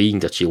doesn't mean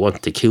that you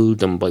want to kill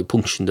them by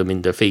punching them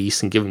in the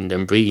face and giving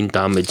them brain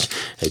damage.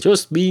 It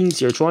just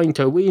means you're trying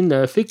to win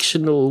a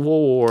fictional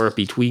war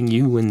between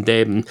you and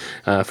them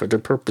for the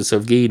purpose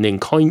of gaining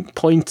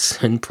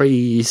points and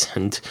praise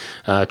and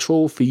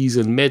trophies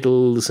and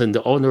medals and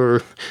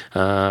honour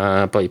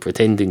by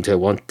pretending to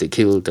want to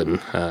kill them.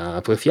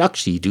 But if you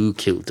actually do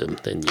kill them,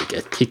 then you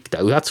get kicked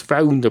out. That's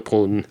frowned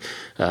upon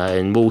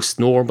in most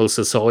normal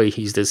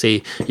societies. They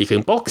say you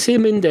can box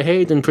him in the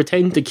head and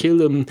pretend to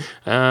kill him,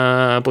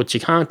 but you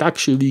can't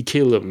actually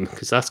kill him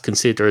because that's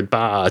considered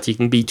bad. You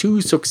can be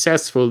too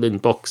successful in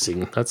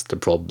boxing. That's the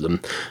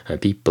problem.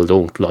 People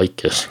don't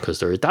like it because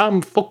they're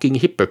damn fucking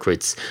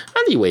hypocrites.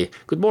 Anyway,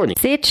 good morning.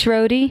 Sit,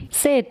 Rhodey,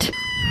 sit.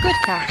 Good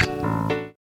cat.